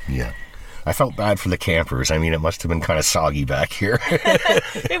 but I felt bad for the campers. I mean, it must have been kind of soggy back here.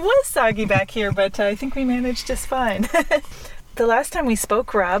 It was soggy back here, but I think we managed just fine. The last time we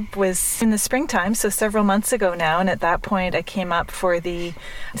spoke, Rob, was in the springtime, so several months ago now, and at that point I came up for the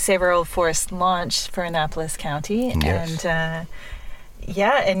Save Our Old Forest launch for Annapolis County. Yes. And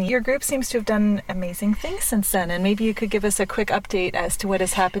and your group seems to have done amazing things since then, and maybe you could give us a quick update as to what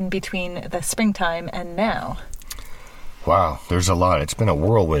has happened between the springtime and now. Wow, there's a lot. It's been a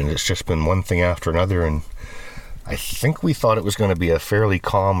whirlwind. It's just been one thing after another, and I think we thought it was going to be a fairly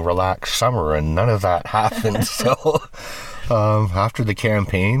calm, relaxed summer, and none of that happened. So after the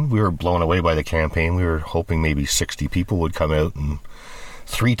campaign, we were blown away by the campaign. We were hoping maybe 60 people would come out, and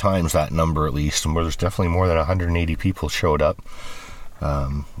 3 times that number at least, and there's definitely more than 180 people showed up.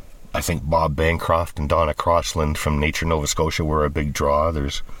 I think Bob Bancroft and Donna Crossland from Nature Nova Scotia were a big draw.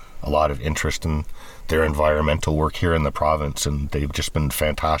 There's a lot of interest in their environmental work here in the province, and they've just been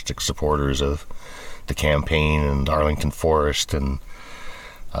fantastic supporters of the campaign and Arlington Forest, and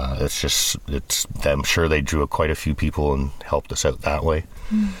I'm sure they drew quite a few people and helped us out that way.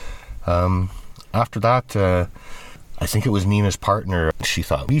 After that, I think it was Nina's partner. She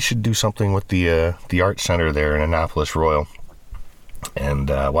thought we should do something with the art center there in Annapolis Royal, and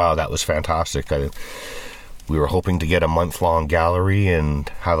wow, that was fantastic. We were hoping to get a month-long gallery and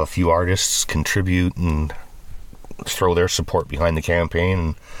have a few artists contribute and throw their support behind the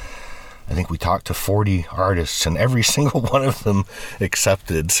campaign. I think we talked to 40 artists, and every single one of them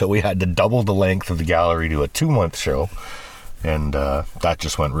accepted. So we had to double the length of the gallery to a 2-month show, and that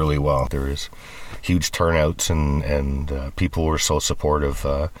just went really well. There was huge turnouts, and people were so supportive.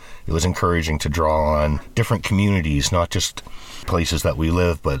 It was encouraging to draw on different communities, not just places that we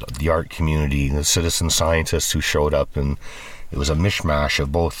live, but the art community, the citizen scientists who showed up, and it was a mishmash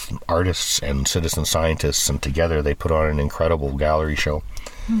of both artists and citizen scientists, and together they put on an incredible gallery show.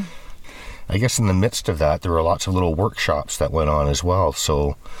 I guess in the midst of that, there were lots of little workshops that went on as well.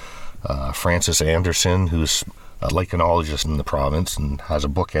 So Frances Anderson, who's a lichenologist in the province and has a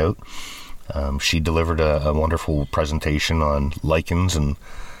book out, she delivered a wonderful presentation on lichens and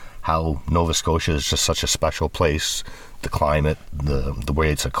how Nova Scotia is just such a special place. The climate, the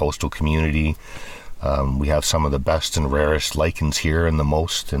way it's a coastal community. We have some of the best and rarest lichens here, and the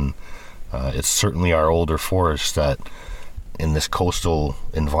most, and it's certainly our older forests that in this coastal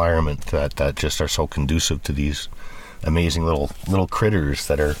environment that just are so conducive to these amazing little critters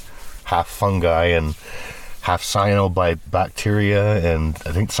that are half fungi and half cyanobacteria, and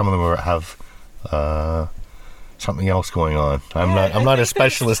I think some of them have something else going on. I'm not a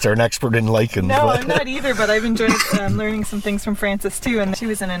specialist or an expert in lichens. No, I'm not either, but I've enjoyed learning some things from Frances too, and she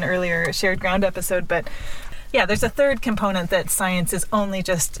was in an earlier Shared Ground episode. But yeah, there's a third component that science is only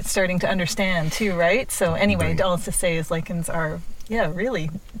just starting to understand too, right? So anyway, all to say is lichens are really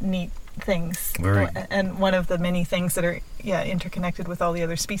neat things, and one of the many things that are interconnected with all the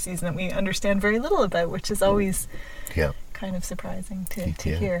other species that we understand very little about, which is always kind of surprising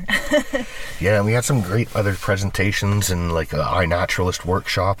to hear. Yeah, and we had some great other presentations and like a iNaturalist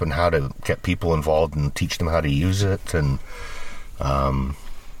workshop and how to get people involved and teach them how to use it, and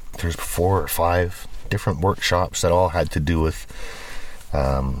there's 4 or 5 different workshops that all had to do with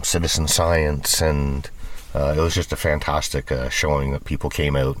citizen science, and it was just a fantastic showing that people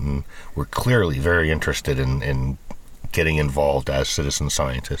came out and were clearly very interested in getting involved as citizen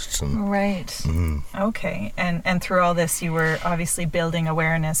scientists. And, right. Okay. And through all this, you were obviously building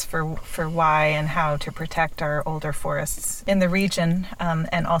awareness for why and how to protect our older forests in the region.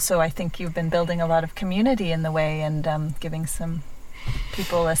 And also, I think you've been building a lot of community in the way, and giving some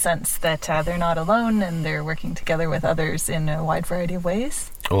people a sense that they're not alone and they're working together with others in a wide variety of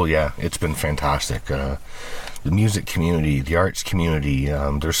ways. Oh yeah, it's been fantastic. The music community, the arts community,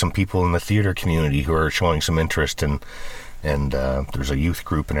 there's some people in the theater community who are showing some interest, and there's a youth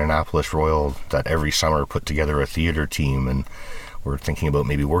group in Annapolis Royal that every summer put together a theater team, and we're thinking about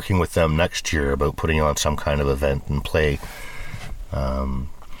maybe working with them next year about putting on some kind of event and play.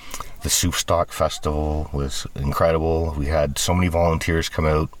 The SOOFstock Festival was incredible. We had so many volunteers come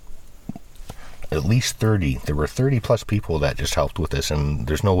out, at least 30. There were 30 plus people that just helped with this, and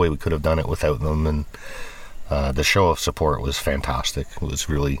there's no way we could have done it without them. And the show of support was fantastic. It was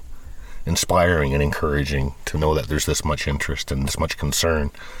really inspiring and encouraging to know that there's this much interest and this much concern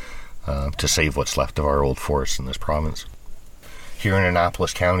to save what's left of our old forests in this province. Here in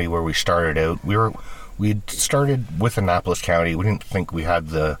Annapolis County, where we started out, we'd started with Annapolis County. We didn't think we had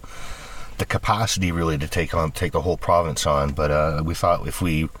the capacity really to take the whole province on, but we thought if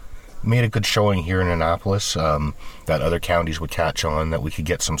we made a good showing here in Annapolis, that other counties would catch on, that we could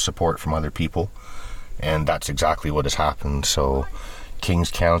get some support from other people, and that's exactly what has happened. So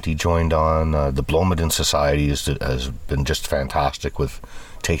Kings County joined on. The Blomidon Society has been just fantastic with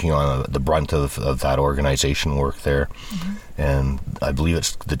taking on the brunt of that organization work there. And I believe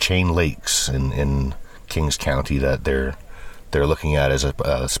it's the Chain Lakes in Kings County that they're looking at as a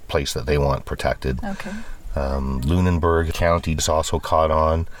place that they want protected. Okay. Lunenburg County has also caught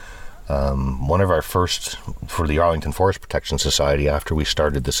on. One of our first, for the Arlington Forest Protection Society, after we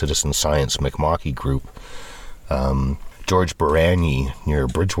started the Citizen Science McMaughy group, George Barani near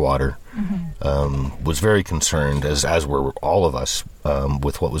Bridgewater was very concerned, as were all of us,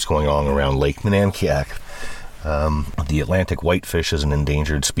 with what was going on around Lake Menankeak. The Atlantic whitefish is an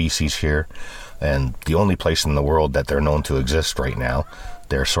endangered species here, and the only place in the world that they're known to exist right now.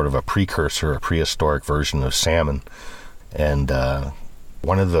 They're sort of a precursor, a prehistoric version of salmon, and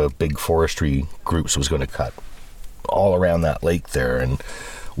one of the big forestry groups was going to cut all around that lake there, and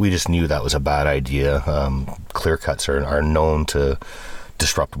we just knew that was a bad idea. Clear cuts are known to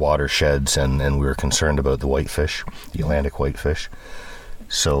disrupt watersheds, and we were concerned about the whitefish, the Atlantic whitefish.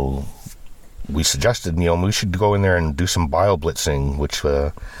 So we suggested, we should go in there and do some bioblitzing, which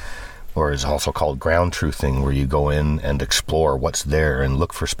or is also called ground truthing, where you go in and explore what's there and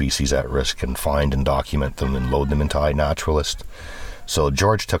look for species at risk and find and document them and load them into iNaturalist. So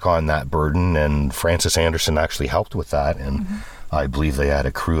George took on that burden, and Frances Anderson actually helped with that, and I believe they had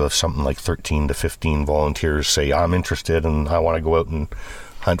a crew of something like 13 to 15 volunteers say, I'm interested and I want to go out and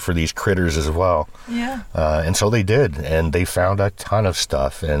hunt for these critters as well. Yeah. And so they did, and they found a ton of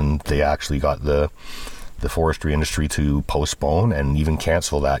stuff, and they actually got the forestry industry to postpone and even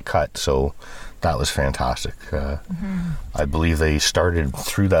cancel that cut. So that was fantastic. I believe they started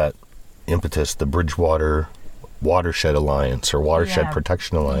through that impetus the Bridgewater Watershed Alliance or Watershed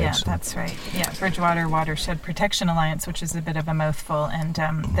Protection Alliance. Yeah, that's right. Yeah, Bridgewater Watershed Protection Alliance, which is a bit of a mouthful, and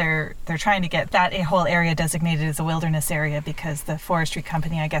they're trying to get that whole area designated as a wilderness area because the forestry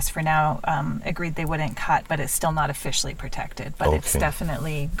company, I guess for now, agreed they wouldn't cut, but it's still not officially protected. But it's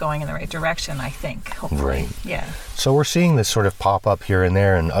definitely going in the right direction, I think, hopefully. Right. Yeah. So we're seeing this sort of pop up here and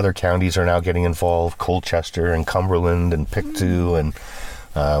there, and other counties are now getting involved, Colchester and Cumberland and Pictou, and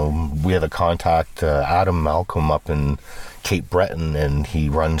we have a contact, Adam Malcolm, up in Cape Breton, and he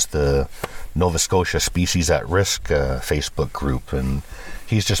runs the Nova Scotia Species at Risk Facebook group, and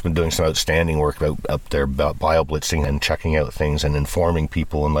he's just been doing some outstanding work up there about bio-blitzing and checking out things and informing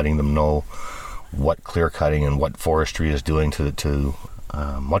people and letting them know what clear cutting and what forestry is doing to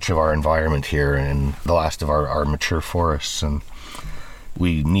much of our environment here and the last of our mature forests. And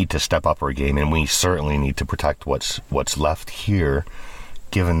we need to step up our game, and we certainly need to protect what's left here,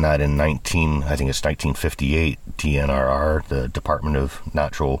 given that in 1958, DNRR, the Department of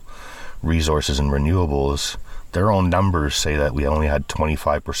Natural Resources and Renewables, their own numbers say that we only had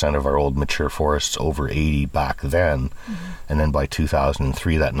 25% of our old mature forests over 80 back then. And then by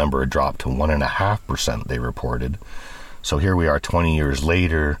 2003, that number had dropped to 1.5%, they reported. So here we are 20 years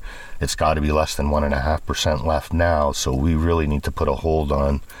later, it's got to be less than 1.5% left now. So we really need to put a hold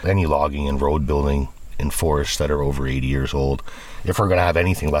on any logging and road building in forests that are over 80 years old, if we're going to have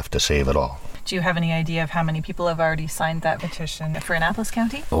anything left to save at all. Do you have any idea of how many people have already signed that petition for Annapolis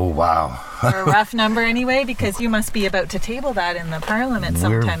County? Oh, wow. Or a rough number anyway, because you must be about to table that in the Parliament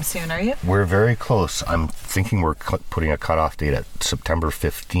sometime soon, are you? We're very close. I'm thinking we're putting a cutoff date at September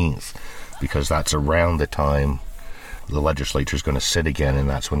 15th, because that's around the time the legislature is going to sit again, and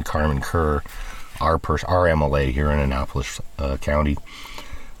that's when Carmen Kerr, our MLA here in Annapolis County,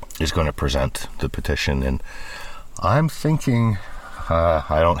 is going to present the petition. And I'm thinking,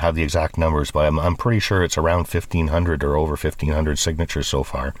 I don't have the exact numbers, but I'm pretty sure it's around 1,500 or over 1,500 signatures so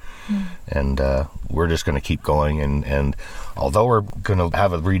far. And we're just going to keep going. And although we're going to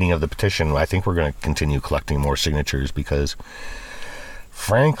have a reading of the petition, I think we're going to continue collecting more signatures because,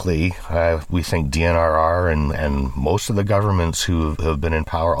 frankly, we think DNRR and most of the governments who have been in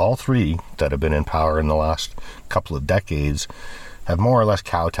power, all three that have been in power in the last couple of decades, have more or less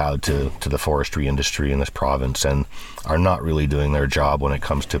kowtowed to the forestry industry in this province and are not really doing their job when it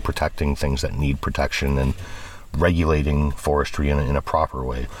comes to protecting things that need protection and regulating forestry in a proper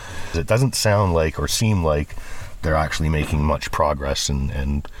way. It doesn't sound like or seem like they're actually making much progress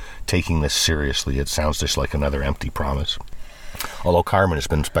and taking this seriously. It sounds just like another empty promise. Although Carmen has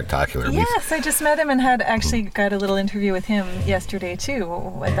been spectacular. Yes, I just met him and had actually got a little interview with him yesterday too.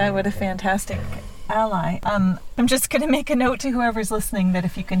 What a fantastic ally. I'm just going to make a note to whoever's listening that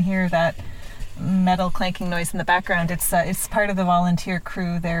if you can hear that metal clanking noise in the background, it's part of the volunteer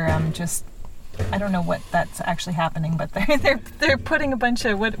crew. They're I don't know what that's actually happening, but they're putting a bunch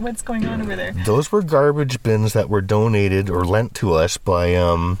of what's going on over there. Those were garbage bins that were donated or lent to us by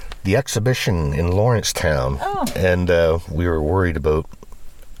the exhibition in Lawrencetown. Oh. And we were worried about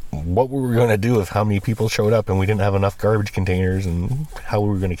what we were going to do if how many people showed up and we didn't have enough garbage containers and how we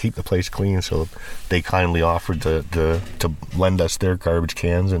were going to keep the place clean. So they kindly offered to lend us their garbage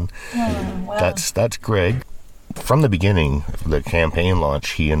cans, and wow. that's Greg. From the beginning, the campaign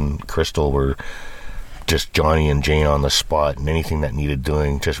launch, he and Crystal were just Johnny and Jane on the spot, and anything that needed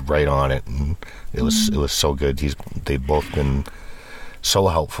doing, just right on it. And it was so good. They've both been so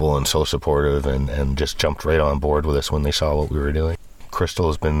helpful and so supportive, and just jumped right on board with us when they saw what we were doing.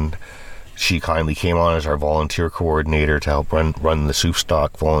 Crystal she kindly came on as our volunteer coordinator to help run the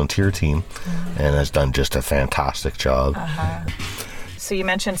SOOFstock volunteer team, and has done just a fantastic job. So you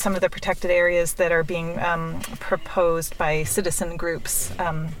mentioned some of the protected areas that are being proposed by citizen groups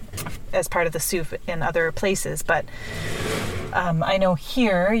as part of the SOOF in other places, but I know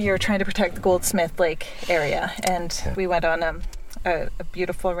here you're trying to protect the Goldsmith Lake area, and we went on a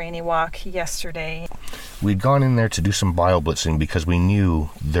beautiful rainy walk yesterday. We'd gone in there to do some bio-blitzing because we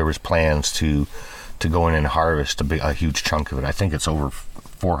knew there was plans to go in and harvest a huge chunk of it. I think it's over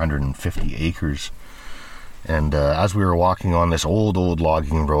 450 acres. And as we were walking on this old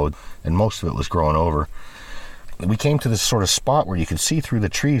logging road, and most of it was grown over, we came to this sort of spot where you could see through the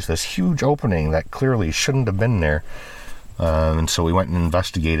trees this huge opening that clearly shouldn't have been there. And so we went and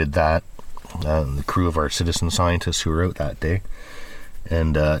investigated that, the crew of our citizen scientists who were out that day.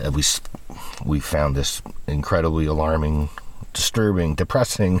 And we found this incredibly alarming disturbing,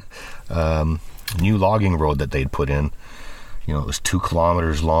 depressing new logging road that they'd put in. You know, it was 2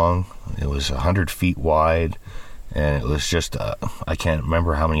 kilometers long, it was 100 feet wide, and it was just, I can't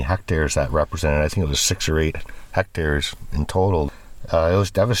remember how many hectares that represented. I think it was 6 or 8 hectares in total. It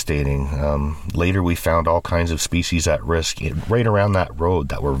was devastating. Later we found all kinds of species at risk right around that road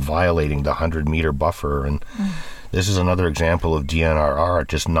that were violating the 100-meter buffer, and this is another example of DNRR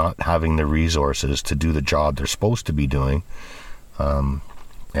just not having the resources to do the job they're supposed to be doing.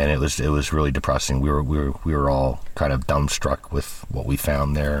 And it was really depressing. We were all kind of dumbstruck with what we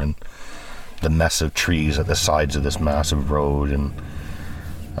found there and the mess of trees at the sides of this massive road. And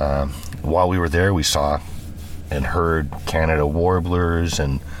while we were there, we saw and heard Canada warblers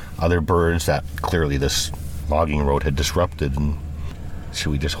and other birds that clearly this logging road had disrupted. And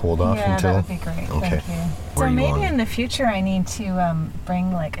should we just hold off until? Yeah, that would be great. Okay. Thank you. So maybe in the future I need to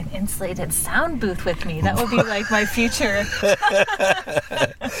bring like an insulated sound booth with me. That would be like my future.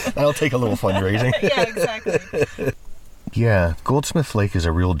 That'll take a little fundraising. Yeah, exactly. Yeah, Goldsmith Lake is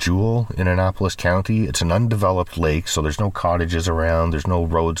a real jewel in Annapolis County. It's an undeveloped lake, so there's no cottages around. There's no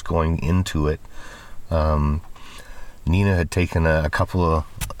roads going into it. Nina had taken a couple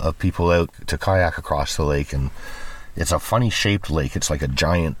of people out to kayak across the lake, and it's a funny shaped lake. It's like a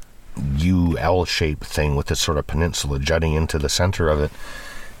giant U-L-shaped thing with this sort of peninsula jutting into the center of it.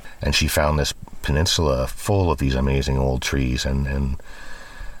 And she found this peninsula full of these amazing old trees, and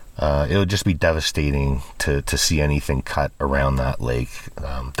it would just be devastating to see anything cut around that lake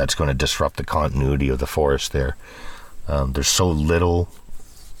that's going to disrupt the continuity of the forest there. There's so little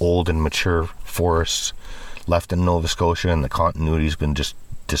old and mature forests left in Nova Scotia, and the continuity's been just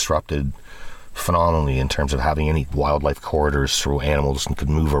disrupted phenomenally in terms of having any wildlife corridors so animals could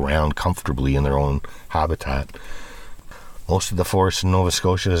move around comfortably in their own habitat. Most of the forests in Nova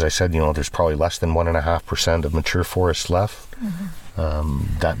Scotia, as I said, there's probably less than 1.5% of mature forests left.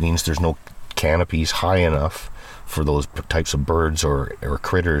 That means there's no canopies high enough for those types of birds or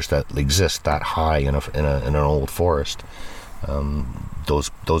critters that exist that high in an old forest.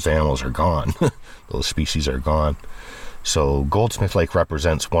 Those animals are gone. Those species are gone. So Goldsmith Lake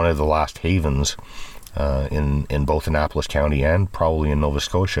represents one of the last havens in both Annapolis County and probably in Nova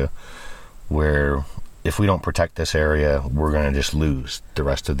Scotia, where if we don't protect this area, we're going to just lose the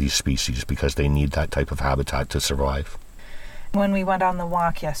rest of these species because they need that type of habitat to survive. When we went on the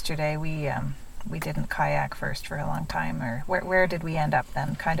walk yesterday, we didn't kayak first for a long time. Or where did we end up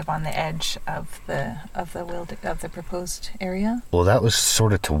then? Kind of on the edge of the proposed area. Well, that was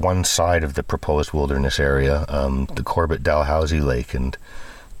sort of to one side of the proposed wilderness area, the Corbett-Dalhousie Lake, and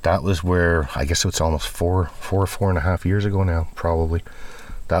that was where, I guess it's almost four and a half years ago now, probably.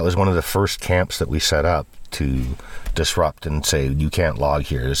 That was one of the first camps that we set up to disrupt and say, you can't log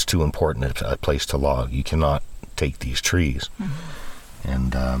here. It's too important a place to log. You cannot take these trees.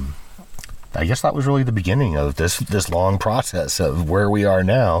 And I guess that was really the beginning of this long process of where we are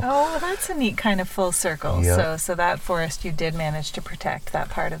now. Oh, well, that's a neat kind of full circle. Yeah. So that forest, you did manage to protect that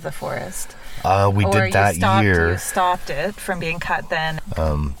part of the forest. We did that year. You stopped it from being cut then.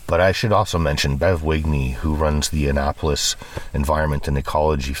 But I should also mention Bev Wigney, who runs the Annapolis Environment and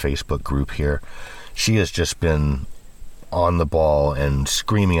Ecology Facebook group here. She has just been on the ball and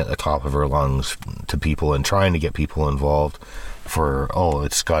screaming at the top of her lungs to people and trying to get people involved for,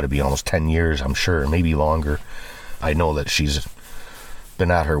 it's got to be almost 10 years, I'm sure, maybe longer. I know that she's been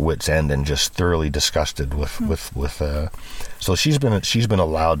at her wit's end and just thoroughly disgusted with so she's been a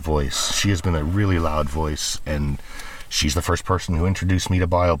loud voice. She has been a really loud voice, and she's the first person who introduced me to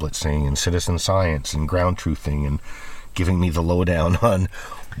bioblitzing and citizen science and ground truthing and giving me the lowdown on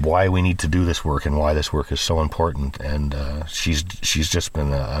why we need to do this work and why this work is so important. And she's just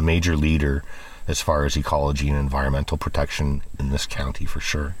been a major leader as far as ecology and environmental protection in this county, for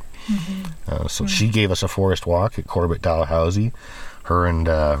sure. So she gave us a forest walk at Corbett-Dalhousie, her and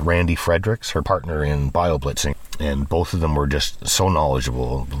Randy Fredericks, her partner in bioblitzing, and both of them were just so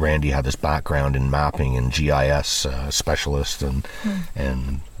knowledgeable. Randy had this background in mapping and GIS specialist, and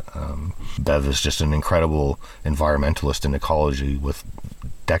Bev is just an incredible environmentalist in ecology with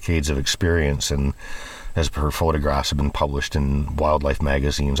decades of experience, and her photographs have been published in wildlife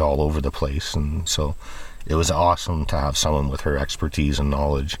magazines all over the place. And so it was awesome to have someone with her expertise and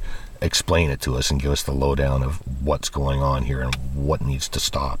knowledge explain it to us and give us the lowdown of what's going on here and what needs to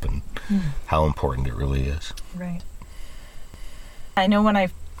stop and how important it really is. Right. I know when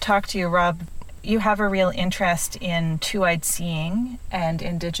I've talked to you, Rob, you have a real interest in two-eyed seeing and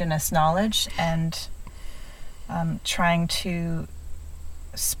Indigenous knowledge and trying to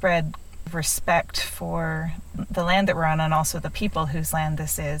spread respect for the land that we're on and also the people whose land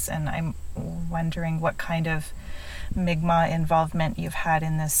this is. And I'm wondering what kind of Mi'kmaq involvement you've had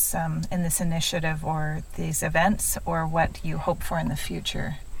in this initiative or these events, or what you hope for in the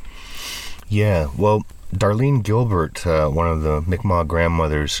future? Yeah, well, Darlene Gilbert, one of the Mi'kmaq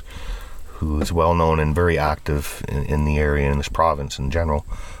grandmothers, who is well known and very active in the area, in this province in general,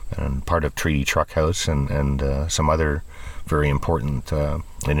 and part of Treaty Truck House and some other very important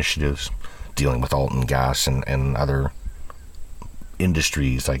initiatives dealing with Alton Gas and other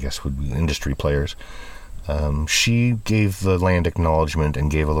industries, I guess would be industry players. She gave the land acknowledgement and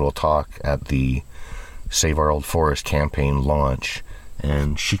gave a little talk at the Save Our Old Forest campaign launch,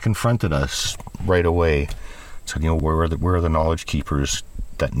 and she confronted us right away. Said, where are the knowledge keepers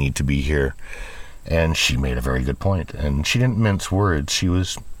that need to be here? And she made a very good point, and she didn't mince words.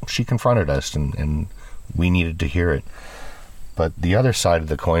 She confronted us, and we needed to hear it. But the other side of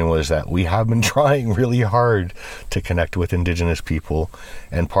the coin was that we have been trying really hard to connect with Indigenous people,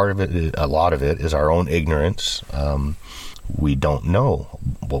 and part of it, a lot of it, is our own ignorance. We don't know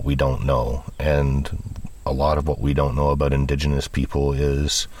what we don't know, and a lot of what we don't know about Indigenous people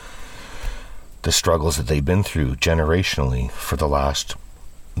is the struggles that they've been through generationally for the last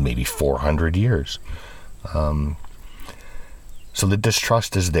maybe 400 years. So the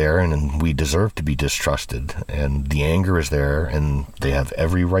distrust is there, and we deserve to be distrusted, and the anger is there, and they have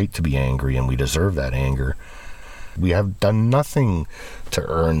every right to be angry, and we deserve that anger. We have done nothing to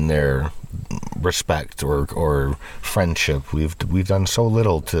earn their respect or friendship. We've done so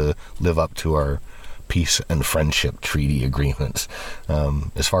little to live up to our peace and friendship treaty agreements.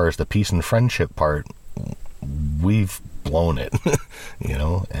 As far as the peace and friendship part, we've blown it,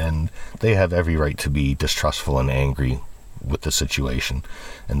 and they have every right to be distrustful and angry with the situation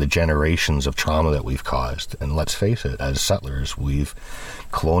and the generations of trauma that we've caused. And let's face it, as settlers, we've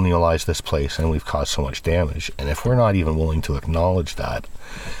colonialized this place and we've caused so much damage. And if we're not even willing to acknowledge that,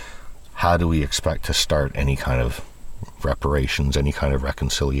 how do we expect to start any kind of reparations, any kind of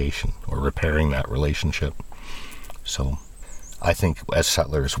reconciliation or repairing that relationship? So I think as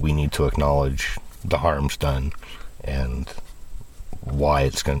settlers, we need to acknowledge the harms done and why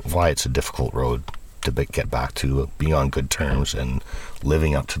it's a difficult road to get back to being on good terms and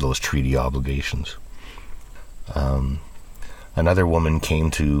living up to those treaty obligations. Another woman came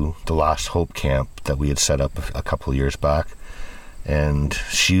to the Last Hope camp that we had set up a couple of years back, and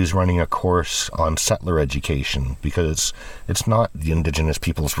she was running a course on settler education, because it's not the Indigenous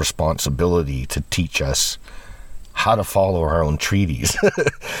people's responsibility to teach us how to follow our own treaties.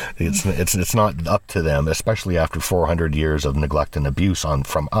 It's not up to them, especially after 400 years of neglect and abuse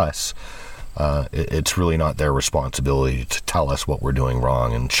from us. It's really not their responsibility to tell us what we're doing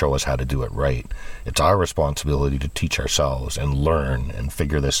wrong and show us how to do it right. It's our responsibility to teach ourselves and learn and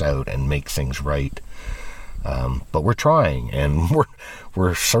figure this out and make things right. But we're trying, and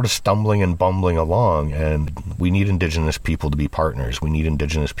we're sort of stumbling and bumbling along, and we need Indigenous people to be partners. We need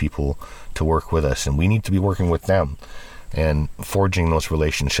Indigenous people to work with us, and we need to be working with them and forging those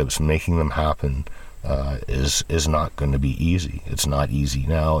relationships, making them happen. Is not going to be easy. It's not easy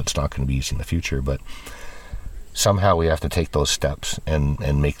now. It's not going to be easy in the future, but somehow we have to take those steps and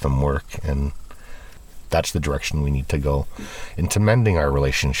make them work, and that's the direction we need to go into mending our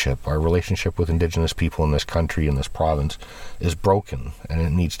relationship. Our relationship with Indigenous people in this country, in this province, is broken, and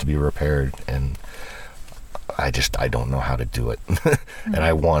it needs to be repaired, and I don't know how to do it. And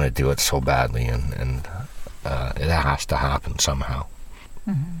I want to do it so badly, and it has to happen somehow.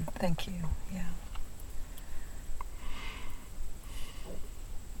 Mm-hmm. Thank you.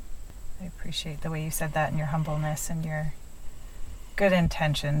 I appreciate the way you said that, and your humbleness and your good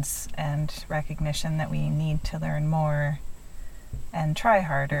intentions and recognition that we need to learn more and try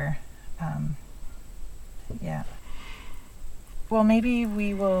harder. Well, maybe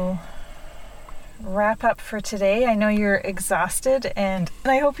we will wrap up for today. I know you're exhausted, and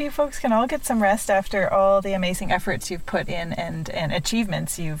I hope you folks can all get some rest after all the amazing efforts you've put in and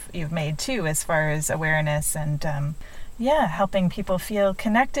achievements you've made too, as far as awareness and helping people feel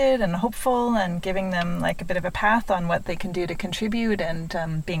connected and hopeful, and giving them like a bit of a path on what they can do to contribute,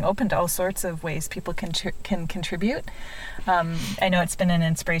 and being open to all sorts of ways people can contribute. I know it's been an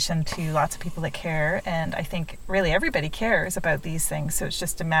inspiration to lots of people that care, and I think really everybody cares about these things. So it's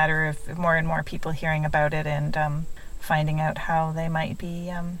just a matter of more and more people hearing about it and finding out how they might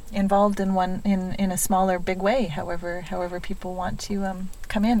be involved in a smaller, big way, however people want to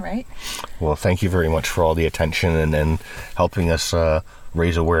come in, right? Well, thank you very much for all the attention and helping us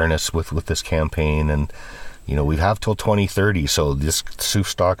raise awareness with this campaign. And we have till 2030, so this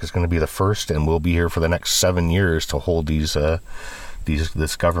SOOFstock is going to be the first, and we'll be here for the next 7 years to hold these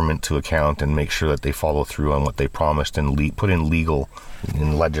this government to account and make sure that they follow through on what they promised and put in legal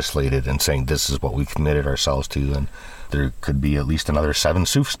and legislated and saying this is what we committed ourselves to. And there could be at least another 7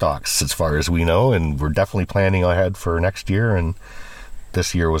 SOOFstocks as far as we know, and we're definitely planning ahead for next year. And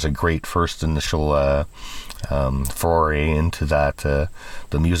this year was a great first initial foray into that,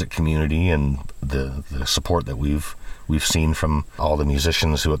 the music community, and the support that we've seen from all the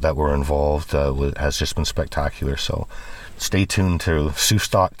musicians that were involved has just been spectacular. So stay tuned to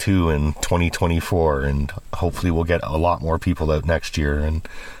SOOFstock 2 in 2024, and hopefully we'll get a lot more people out next year and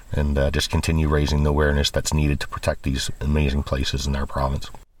just continue raising the awareness that's needed to protect these amazing places in our province.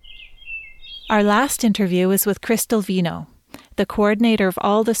 Our last interview was with Crystal Vino, the coordinator of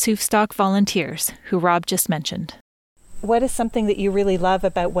all the SOOFstock volunteers, who Rob just mentioned. What is something that you really love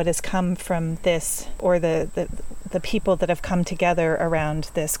about what has come from this, or the people that have come together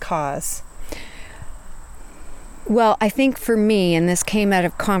around this cause? Well, I think for me, and this came out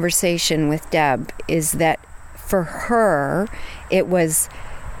of conversation with Deb, is that for her, it was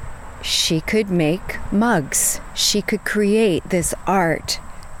she could make mugs. She could create this art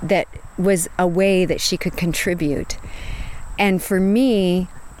that was a way that she could contribute. And for me,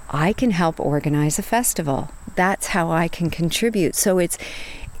 I can help organize a festival. That's how I can contribute. So it's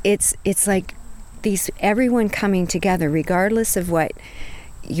like everyone coming together, regardless of what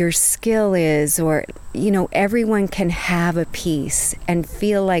your skill is, or everyone can have a piece and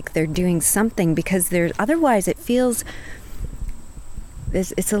feel like they're doing something, because otherwise it feels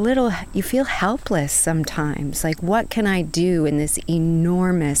it's a little, you feel helpless sometimes. Like, what can I do in this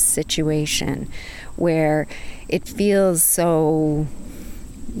enormous situation where it feels so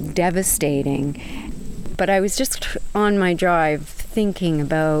devastating? But I was just on my drive thinking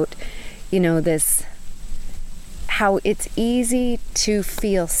about, this, how it's easy to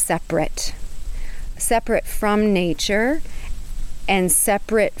feel separate from nature and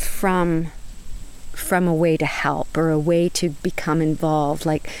separate from a way to help or a way to become involved.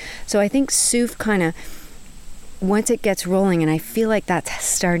 So I think SOOF kind of, once it gets rolling, and I feel like that's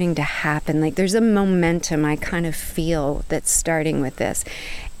starting to happen, like there's a momentum I kind of feel that's starting with this.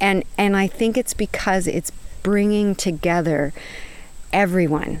 And I think it's because it's bringing together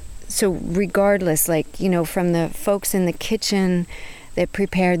everyone. So regardless, from the folks in the kitchen that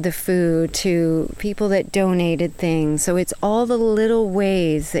prepared the food to people that donated things. So it's all the little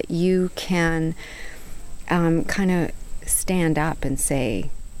ways that you can kind of stand up and say,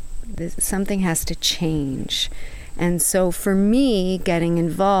 something has to change. And so for me, getting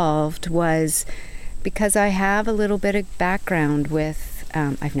involved was because I have a little bit of background with,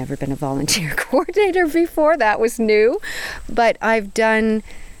 I've never been a volunteer coordinator before, that was new, but I've done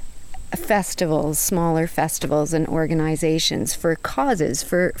festivals, smaller festivals and organizations for causes,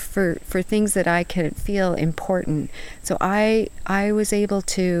 for things that I could feel important. So I was able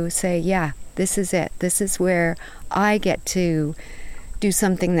to say, yeah, this is it. This is where I get to do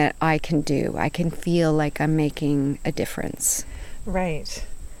something that I can do. I can feel like I'm making a difference. Right.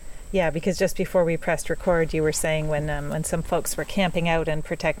 Yeah, because just before we pressed record, you were saying when some folks were camping out and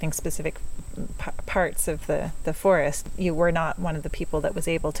protecting specific parts of the forest, you were not one of the people that was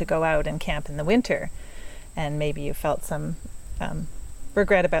able to go out and camp in the winter, and maybe you felt some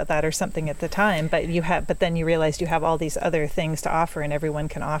regret about that or something at the time. But then you realized you have all these other things to offer, and everyone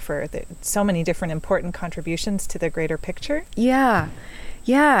can offer so many different important contributions to the greater picture. Yeah,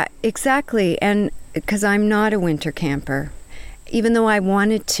 exactly. And because I'm not a winter camper, even though I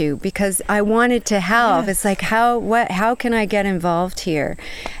wanted to, because I wanted to help. Yes. It's like, how can I get involved here?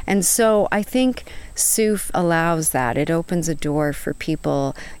 And so I think SOOF allows that. It opens a door for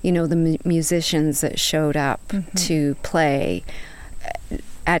people, the musicians that showed up to play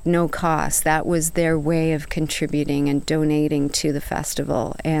at no cost. That was their way of contributing and donating to the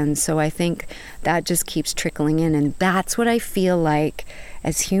festival. And so I think that just keeps trickling in. And that's what I feel like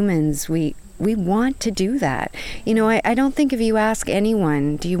as humans, we want to do that. I don't think if you ask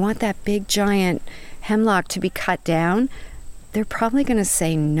anyone, do you want that big giant hemlock to be cut down? They're probably going to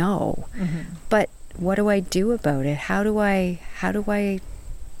say no. Mm-hmm. But what do I do about it? How do I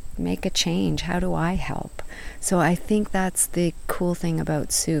make a change? How do I help? So I think that's the cool thing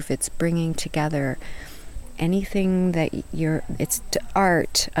about SOOF. It's bringing together anything that it's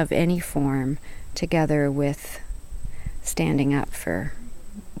art of any form together with standing up for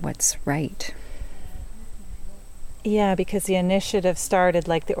what's right. Yeah, because the initiative started,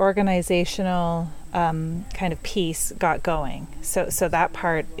 like the organizational kind of piece got going. So that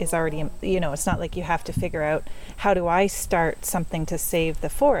part is already, it's not like you have to figure out, how do I start something to save the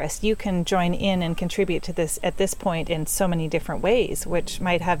forest? You can join in and contribute to this at this point in so many different ways, which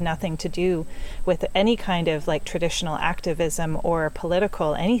might have nothing to do with any kind of like traditional activism or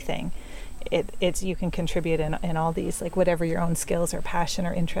political anything. It's you can contribute in all these, like whatever your own skills or passion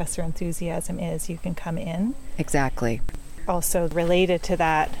or interest or enthusiasm is, you can come in. Exactly. Also related to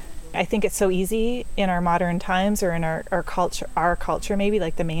that, I think it's so easy in our modern times, or in our culture maybe,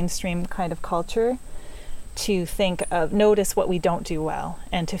 like the mainstream kind of culture, to notice what we don't do well,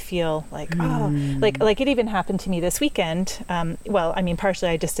 and to feel like, like it even happened to me this weekend. Partially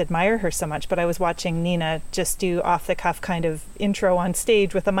I just admire her so much, but I was watching Nina just do off the cuff kind of intro on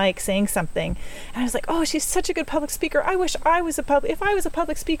stage with a mic saying something, and I was like, oh, she's such a good public speaker. I wish if I was a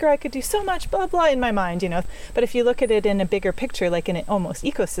public speaker, I could do so much, blah blah, in my mind, But if you look at it in a bigger picture, like in almost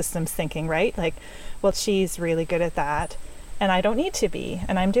ecosystems thinking, right? Like, well, she's really good at that, and I don't need to be,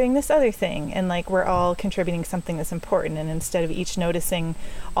 and I'm doing this other thing, and like we're all contributing something that's important, and instead of each noticing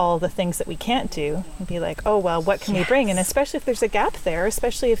all the things that we can't do, be like, oh well, what can we bring? And especially if there's a gap there,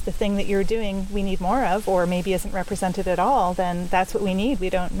 especially if the thing that you're doing we need more of, or maybe isn't represented at all, then that's what we need. We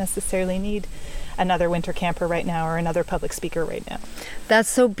don't necessarily need another winter camper right now, or another public speaker right now. That's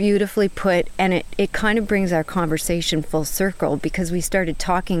so beautifully put, and it kind of brings our conversation full circle, because we started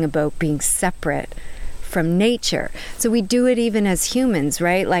talking about being separate from nature. So we do it even as humans,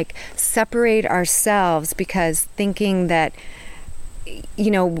 right? Like separate ourselves because thinking that,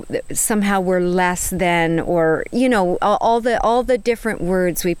 somehow we're less than, or, all the different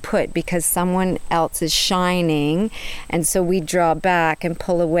words we put because someone else is shining. And so we draw back and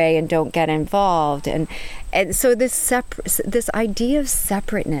pull away and don't get involved. And so this idea of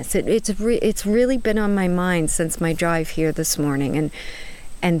separateness, it's really been on my mind since my drive here this morning.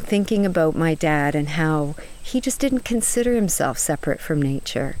 And thinking about my dad and how he just didn't consider himself separate from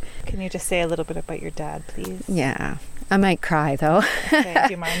nature. Can you just say a little bit about your dad, please? Yeah. I might cry, though. Okay,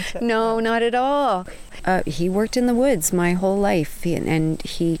 do you mind? No, not at all. He worked in the woods my whole life, and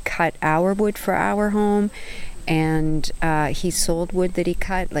he cut our wood for our home, and he sold wood that he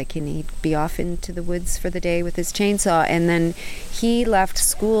cut, and he'd be off into the woods for the day with his chainsaw. And then he left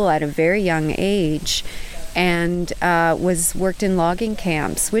school at a very young age, and worked in logging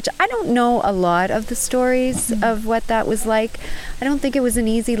camps, which I don't know a lot of the stories of what that was like. I don't think it was an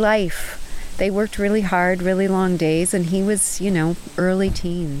easy life. They worked really hard, really long days, and he was, early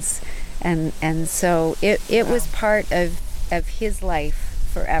teens. And so it was part of his life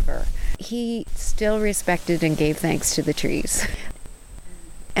forever. He still respected and gave thanks to the trees.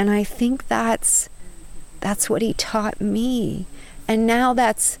 And I think that's what he taught me. And now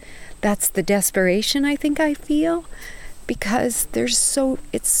that's the desperation I think I feel, because it's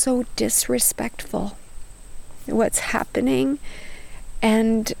so disrespectful what's happening.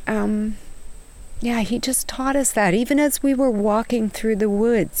 And he just taught us that, even as we were walking through the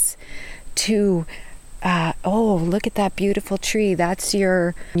woods, to look at that beautiful tree, that's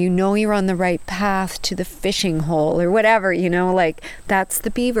you're on the right path to the fishing hole, or whatever, that's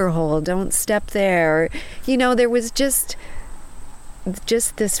the beaver hole, don't step there. There was just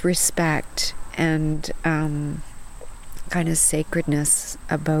this respect and kind of sacredness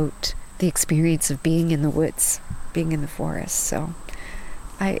about the experience of being in the woods, being in the forest. So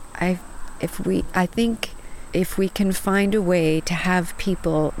I think if we can find a way to have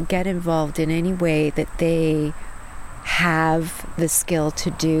people get involved in any way that they have the skill to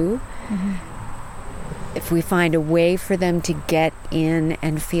do, if we find a way for them to get in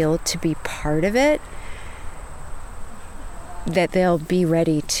and feel to be part of it, that they'll be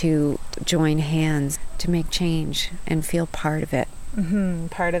ready to join hands to make change and feel part of it.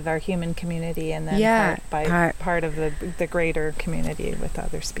 Part of our human community, and then part of the greater community with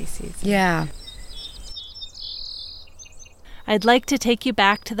other species. Yeah. I'd like to take you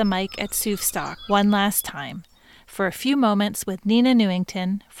back to the mic at SOOFstock one last time for a few moments with Nina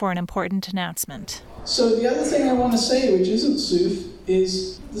Newington for an important announcement. So the other thing I want to say, which isn't SOOF,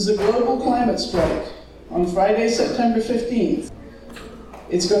 is there's a global climate strike on Friday, September 15th.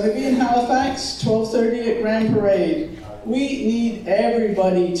 It's going to be in Halifax, 12:30 at Grand Parade. We need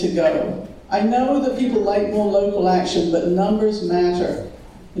everybody to go. I know that people like more local action, but numbers matter.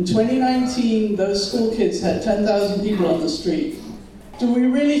 In 2019, those school kids had 10,000 people on the street. Do we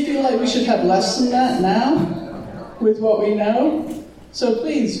really feel like we should have less than that now, with what we know? So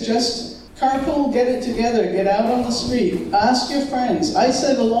please, just carpool, get it together, get out on the street, ask your friends. I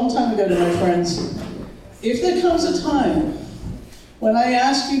said a long time ago to my friends, if there comes a time when I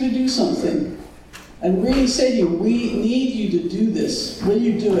ask you to do something and really say to you, we need you to do this, will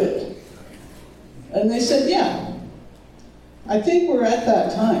you do it? And they said, yeah, I think we're at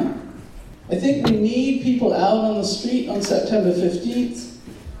that time. I think we need people out on the street on September 15th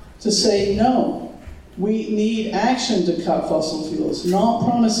to say no. We need action to cut fossil fuels, not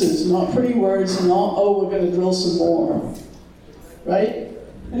promises, not pretty words, not, oh, we're going to drill some more, right?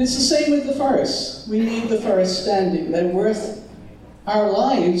 And it's the same with the forests. We need the forests standing. They're worth our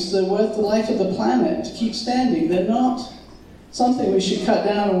lives, they're worth the life of the planet to keep standing. They're not something we should cut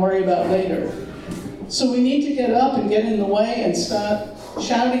down and worry about later. So we need to get up and get in the way and start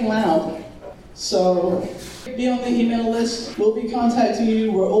shouting loud. So be on the email list. We'll be contacting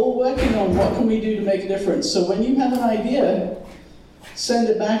you. We're all working on what can we do to make a difference. So when you have an idea, send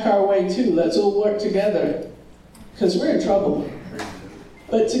it back our way too. Let's all work together, because we're in trouble.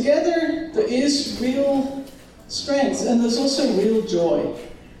 But together, there is real strength, and there's also real joy.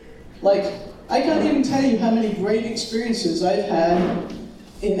 Like, I can't even tell you how many great experiences I've had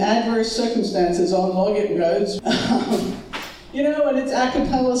in adverse circumstances on logging roads. You know, and it's a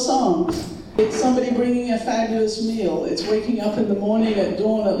cappella songs. It's somebody bringing a fabulous meal. It's waking up in the morning at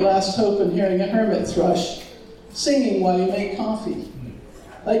dawn at last hope and hearing a hermit thrush, singing while you make coffee.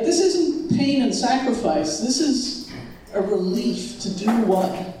 Like, this isn't pain and sacrifice. This is a relief to do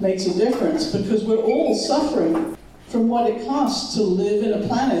what makes a difference, because we're all suffering from what it costs to live in a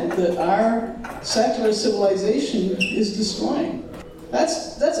planet that our secular civilization is destroying.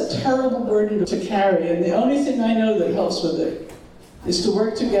 That's a terrible burden to carry, and the only thing I know that helps with it is to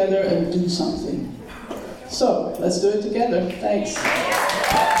work together and do something. So, let's do it together. Thanks.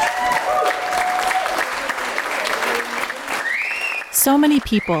 So many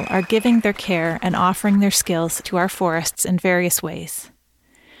people are giving their care and offering their skills to our forests in various ways.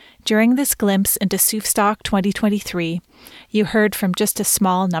 During this glimpse into SOOFstock 2023, you heard from just a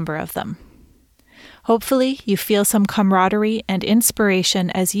small number of them. Hopefully, you feel some camaraderie and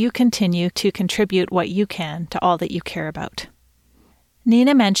inspiration as you continue to contribute what you can to all that you care about.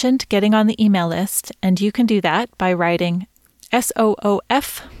 Nina mentioned getting on the email list, and you can do that by writing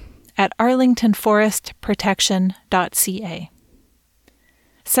SOOF@arlingtonforestprotection.ca.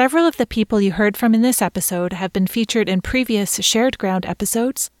 Several of the people you heard from in this episode have been featured in previous Shared Ground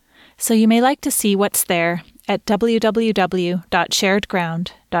episodes, so you may like to see what's there at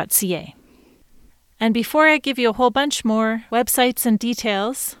www.sharedground.ca. And before I give you a whole bunch more websites and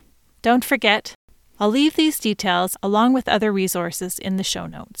details, don't forget, I'll leave these details along with other resources in the show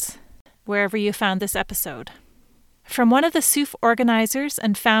notes, wherever you found this episode. From one of the SOOF organizers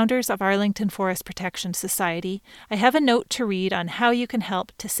and founders of Arlington Forest Protection Society, I have a note to read on how you can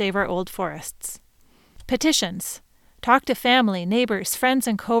help to save our old forests. Petitions. Talk to family, neighbors, friends,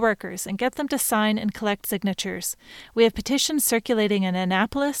 and coworkers and get them to sign and collect signatures. We have petitions circulating in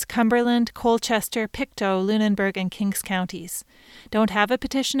Annapolis, Cumberland, Colchester, Pictou, Lunenburg, and Kings counties. Don't have a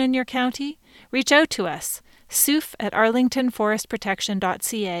petition in your county? Reach out to us,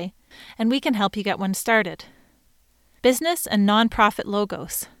 SOOF@arlingtonforestprotection.ca, and we can help you get one started. Business and nonprofit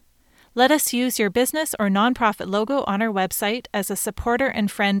logos. Let us use your business or nonprofit logo on our website as a supporter and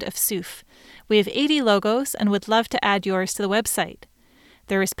friend of SOOF. We have 80 logos and would love to add yours to the website.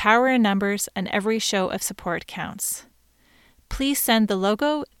 There is power in numbers, and every show of support counts. Please send the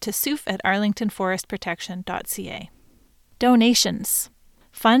logo to SOOF@arlingtonforestprotection.ca. Donations.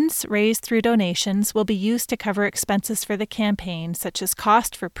 Funds raised through donations will be used to cover expenses for the campaign, such as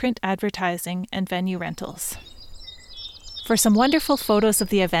cost for print advertising and venue rentals. For some wonderful photos of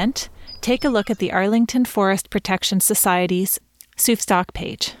the event, take a look at the Arlington Forest Protection Society's SOOFstock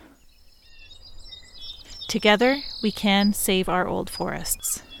page. Together, we can save our old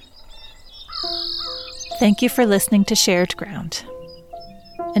forests. Thank you for listening to Shared Ground.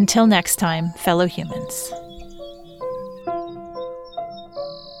 Until next time, fellow humans.